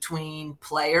relationships between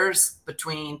players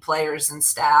and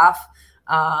staff.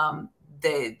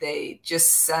 They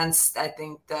just sense, I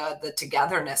think, the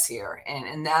togetherness here.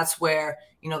 And that's where,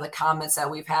 the comments that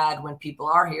we've had when people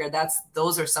are here,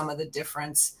 those are some of the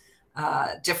difference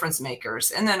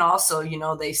makers. And then also,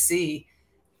 they see,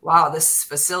 wow, this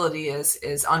facility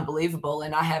is unbelievable.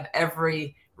 And I have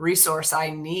every resource I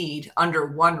need under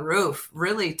one roof,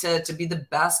 really to be the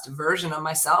best version of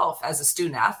myself as a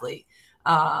student athlete.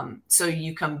 So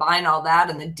you combine all that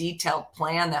and the detailed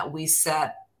plan that we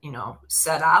set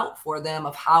out for them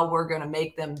of how we're going to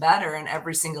make them better in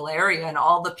every single area. And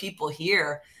all the people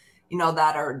here,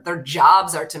 that their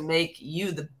jobs are to make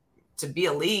you to be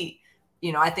elite.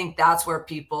 I think that's where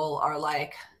people are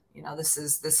like, this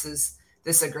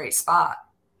is a great spot.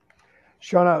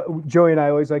 Shauna, Joey and I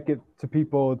always like it to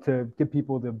people to get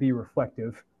people to be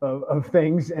reflective of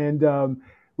things. And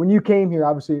when you came here,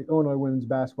 obviously Illinois women's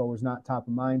basketball was not top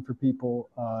of mind for people.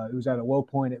 It was at a low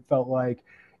point, it felt like,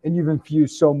 and you've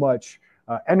infused so much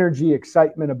energy,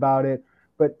 excitement about it.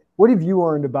 But what have you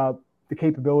learned about the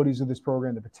capabilities of this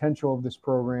program, the potential of this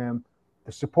program,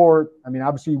 the support? I mean,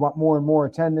 obviously you want more and more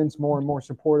attendance, more and more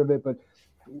support of it, but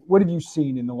what have you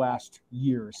seen in the last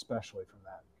year, especially from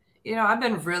that? I've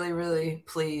been really, really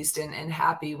pleased and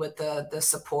happy with the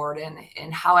support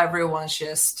and how everyone's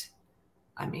just,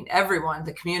 everyone,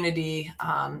 the community,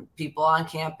 people on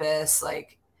campus,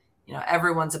 like,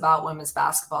 everyone's about women's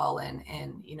basketball and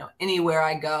anywhere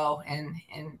I go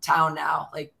in town now,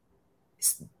 like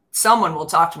someone will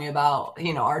talk to me about,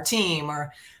 our team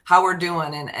or how we're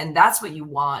doing. And that's what you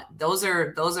want. Those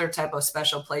are type of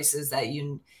special places that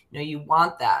you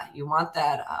want that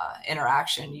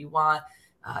interaction. You want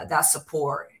that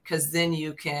support, because then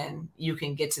you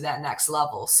can get to that next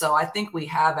level. So I think we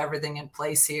have everything in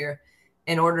place here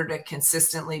in order to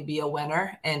consistently be a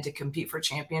winner and to compete for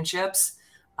championships.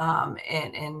 And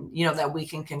that we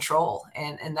can control,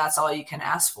 and that's all you can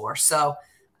ask for. So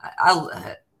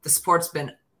the support's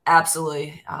been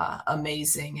absolutely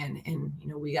amazing, and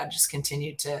we got to just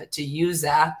continue to use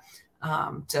that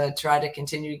to try to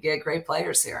continue to get great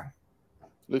players here.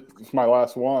 It's my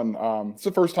last one. It's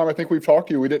the first time I think we've talked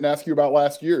to you. We didn't ask you about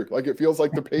last year. Like, it feels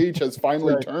like the page has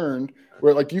finally turned,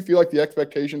 where like you feel like the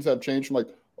expectations have changed from like,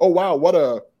 oh wow, what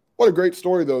a great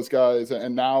story, those guys.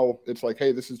 And now it's like,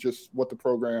 hey, this is just what the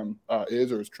program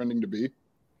is or is trending to be.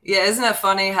 Yeah. Isn't it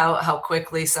funny how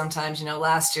quickly sometimes,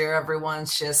 last year,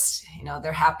 everyone's just,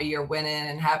 they're happy you're winning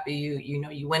and happy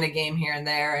you win a game here and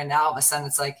there. And now all of a sudden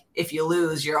it's like, if you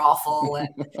lose, you're awful. And,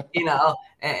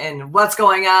 and what's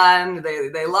going on?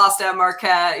 They lost at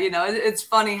Marquette. It's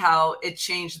funny how it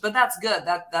changed, but that's good.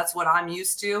 That's what I'm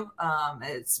used to.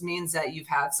 It means that you've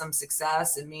had some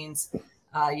success. It means,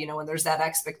 when there's that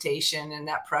expectation and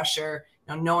that pressure,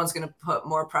 no one's going to put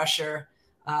more pressure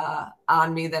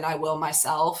on me than I will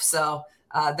myself. So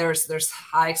there's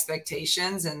high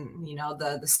expectations, and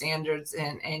the standards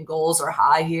and goals are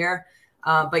high here.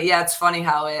 But yeah, it's funny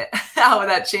how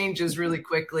that changes really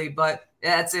quickly. But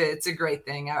yeah, it's a great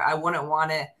thing. I wouldn't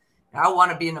want it. I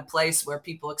want to be in a place where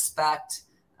people expect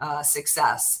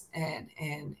success and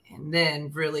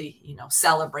then really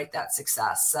celebrate that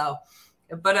success. So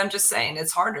But I'm just saying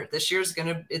it's harder. This year's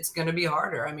it's gonna be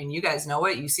harder. I mean, you guys know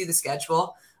it. You see the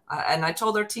schedule, and I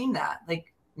told our team that.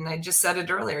 And I just said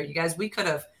it earlier. You guys, we could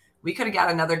have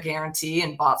got another guarantee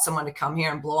and bought someone to come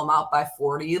here and blow them out by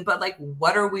 40. But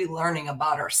what are we learning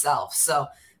about ourselves? So,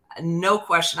 no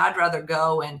question, I'd rather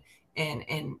go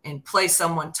and play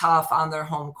someone tough on their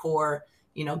home court.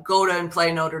 Go to and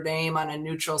play Notre Dame on a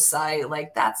neutral site.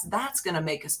 That's gonna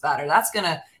make us better.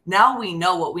 Now we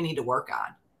know what we need to work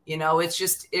on.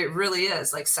 It really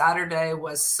is. Saturday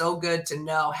was so good to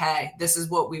know, hey, this is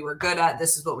what we were good at.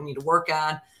 This is what we need to work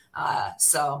on.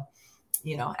 So,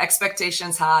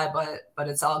 expectations high, but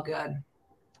it's all good.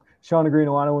 Shauna Green,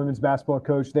 Illini women's basketball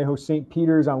coach. They host St.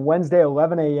 Peter's on Wednesday,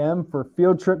 11 a.m. for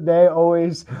field trip day.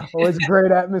 Always a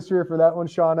great atmosphere for that one,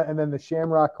 Shauna. And then the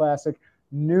Shamrock Classic,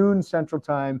 noon Central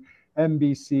Time,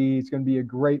 NBC. It's going to be a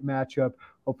great matchup.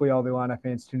 Hopefully all the Illini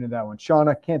fans tune into that one.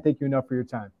 Shauna, can't thank you enough for your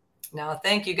time. No,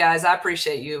 thank you, guys. I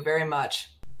appreciate you very much.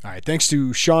 All right, thanks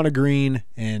to Shauna Green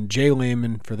and Jay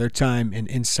Leman for their time and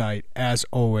insight. As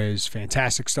always,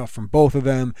 fantastic stuff from both of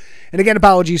them. And again,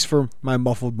 apologies for my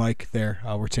muffled mic there.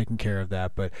 We're taking care of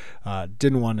that, but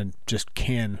didn't want to just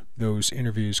can those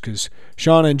interviews because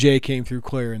Shauna and Jay came through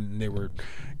clear and they were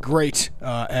great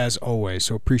as always.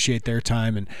 So appreciate their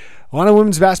time. And Illini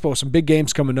women's basketball, some big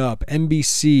games coming up.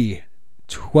 NBC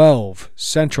 12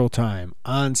 Central Time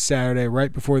on Saturday,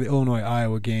 right before the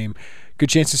Illinois-Iowa game. Good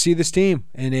chance to see this team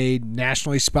in a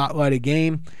nationally spotlighted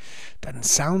game. Doesn't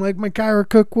sound like Micaiah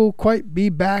Cook will quite be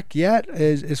back yet,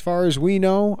 as far as we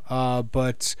know,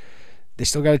 but they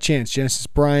still got a chance. Genesis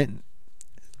Bryant,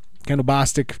 Kendall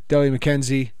Bostic, Delia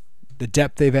McKenzie, the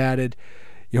depth they've added.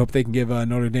 You hope they can give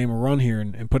Notre Dame a run here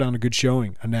and put on a good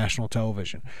showing on national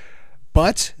television.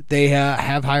 But they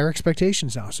have higher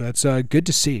expectations now, so that's good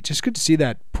to see. Just good to see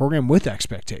that program with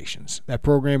expectations, that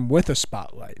program with a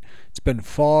spotlight. It's been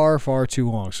far, far too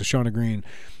long. So Shauna Green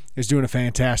is doing a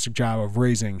fantastic job of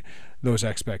raising those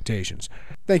expectations.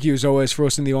 Thank you, as always, for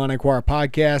listening to the Illini Choir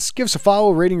podcast. Give us a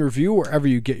follow, rating, review wherever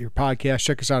you get your podcast.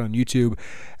 Check us out on YouTube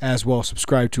as well.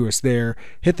 Subscribe to us there.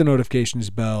 Hit the notifications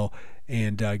bell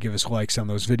and give us likes on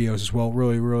those videos as well.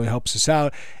 Really, really helps us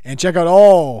out. And check out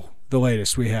all the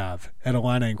latest we have at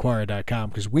IlliniInquirer.com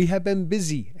because we have been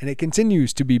busy and it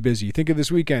continues to be busy. Think of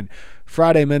this weekend.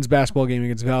 Friday, men's basketball game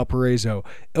against Valparaiso.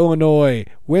 Illinois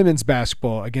women's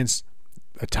basketball against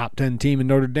a top 10 team in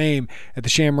Notre Dame at the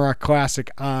Shamrock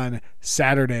Classic on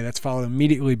Saturday. That's followed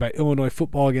immediately by Illinois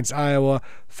football against Iowa,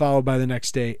 followed by the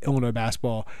next day, Illinois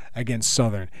basketball against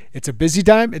Southern. It's a busy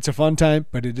time. It's a fun time,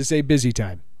 but it is a busy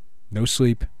time. No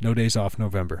sleep, no days off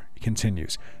November. It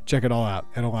continues. Check it all out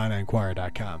at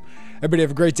IlliniInquirer.com. Everybody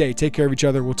have a great day. Take care of each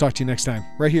other. We'll talk to you next time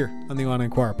right here on the Illini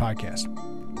Inquirer podcast.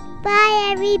 Bye,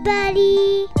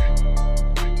 everybody.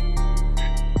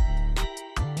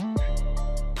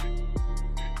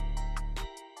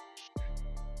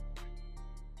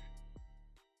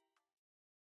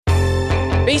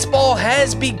 Baseball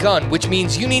has begun, which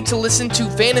means you need to listen to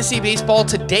Fantasy Baseball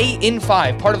Today in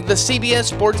 5, part of the CBS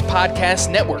Sports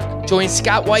Podcast Network. Join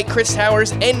Scott White, Chris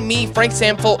Towers, and me, Frank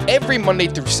Samfel, every Monday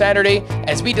through Saturday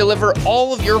as we deliver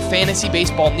all of your fantasy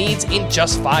baseball needs in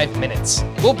just 5 minutes.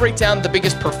 We'll break down the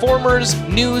biggest performers,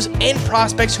 news, and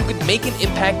prospects who could make an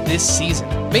impact this season.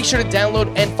 Make sure to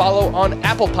download and follow on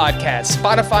Apple Podcasts,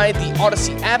 Spotify, the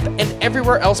Odyssey app, and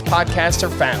everywhere else podcasts are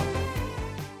found.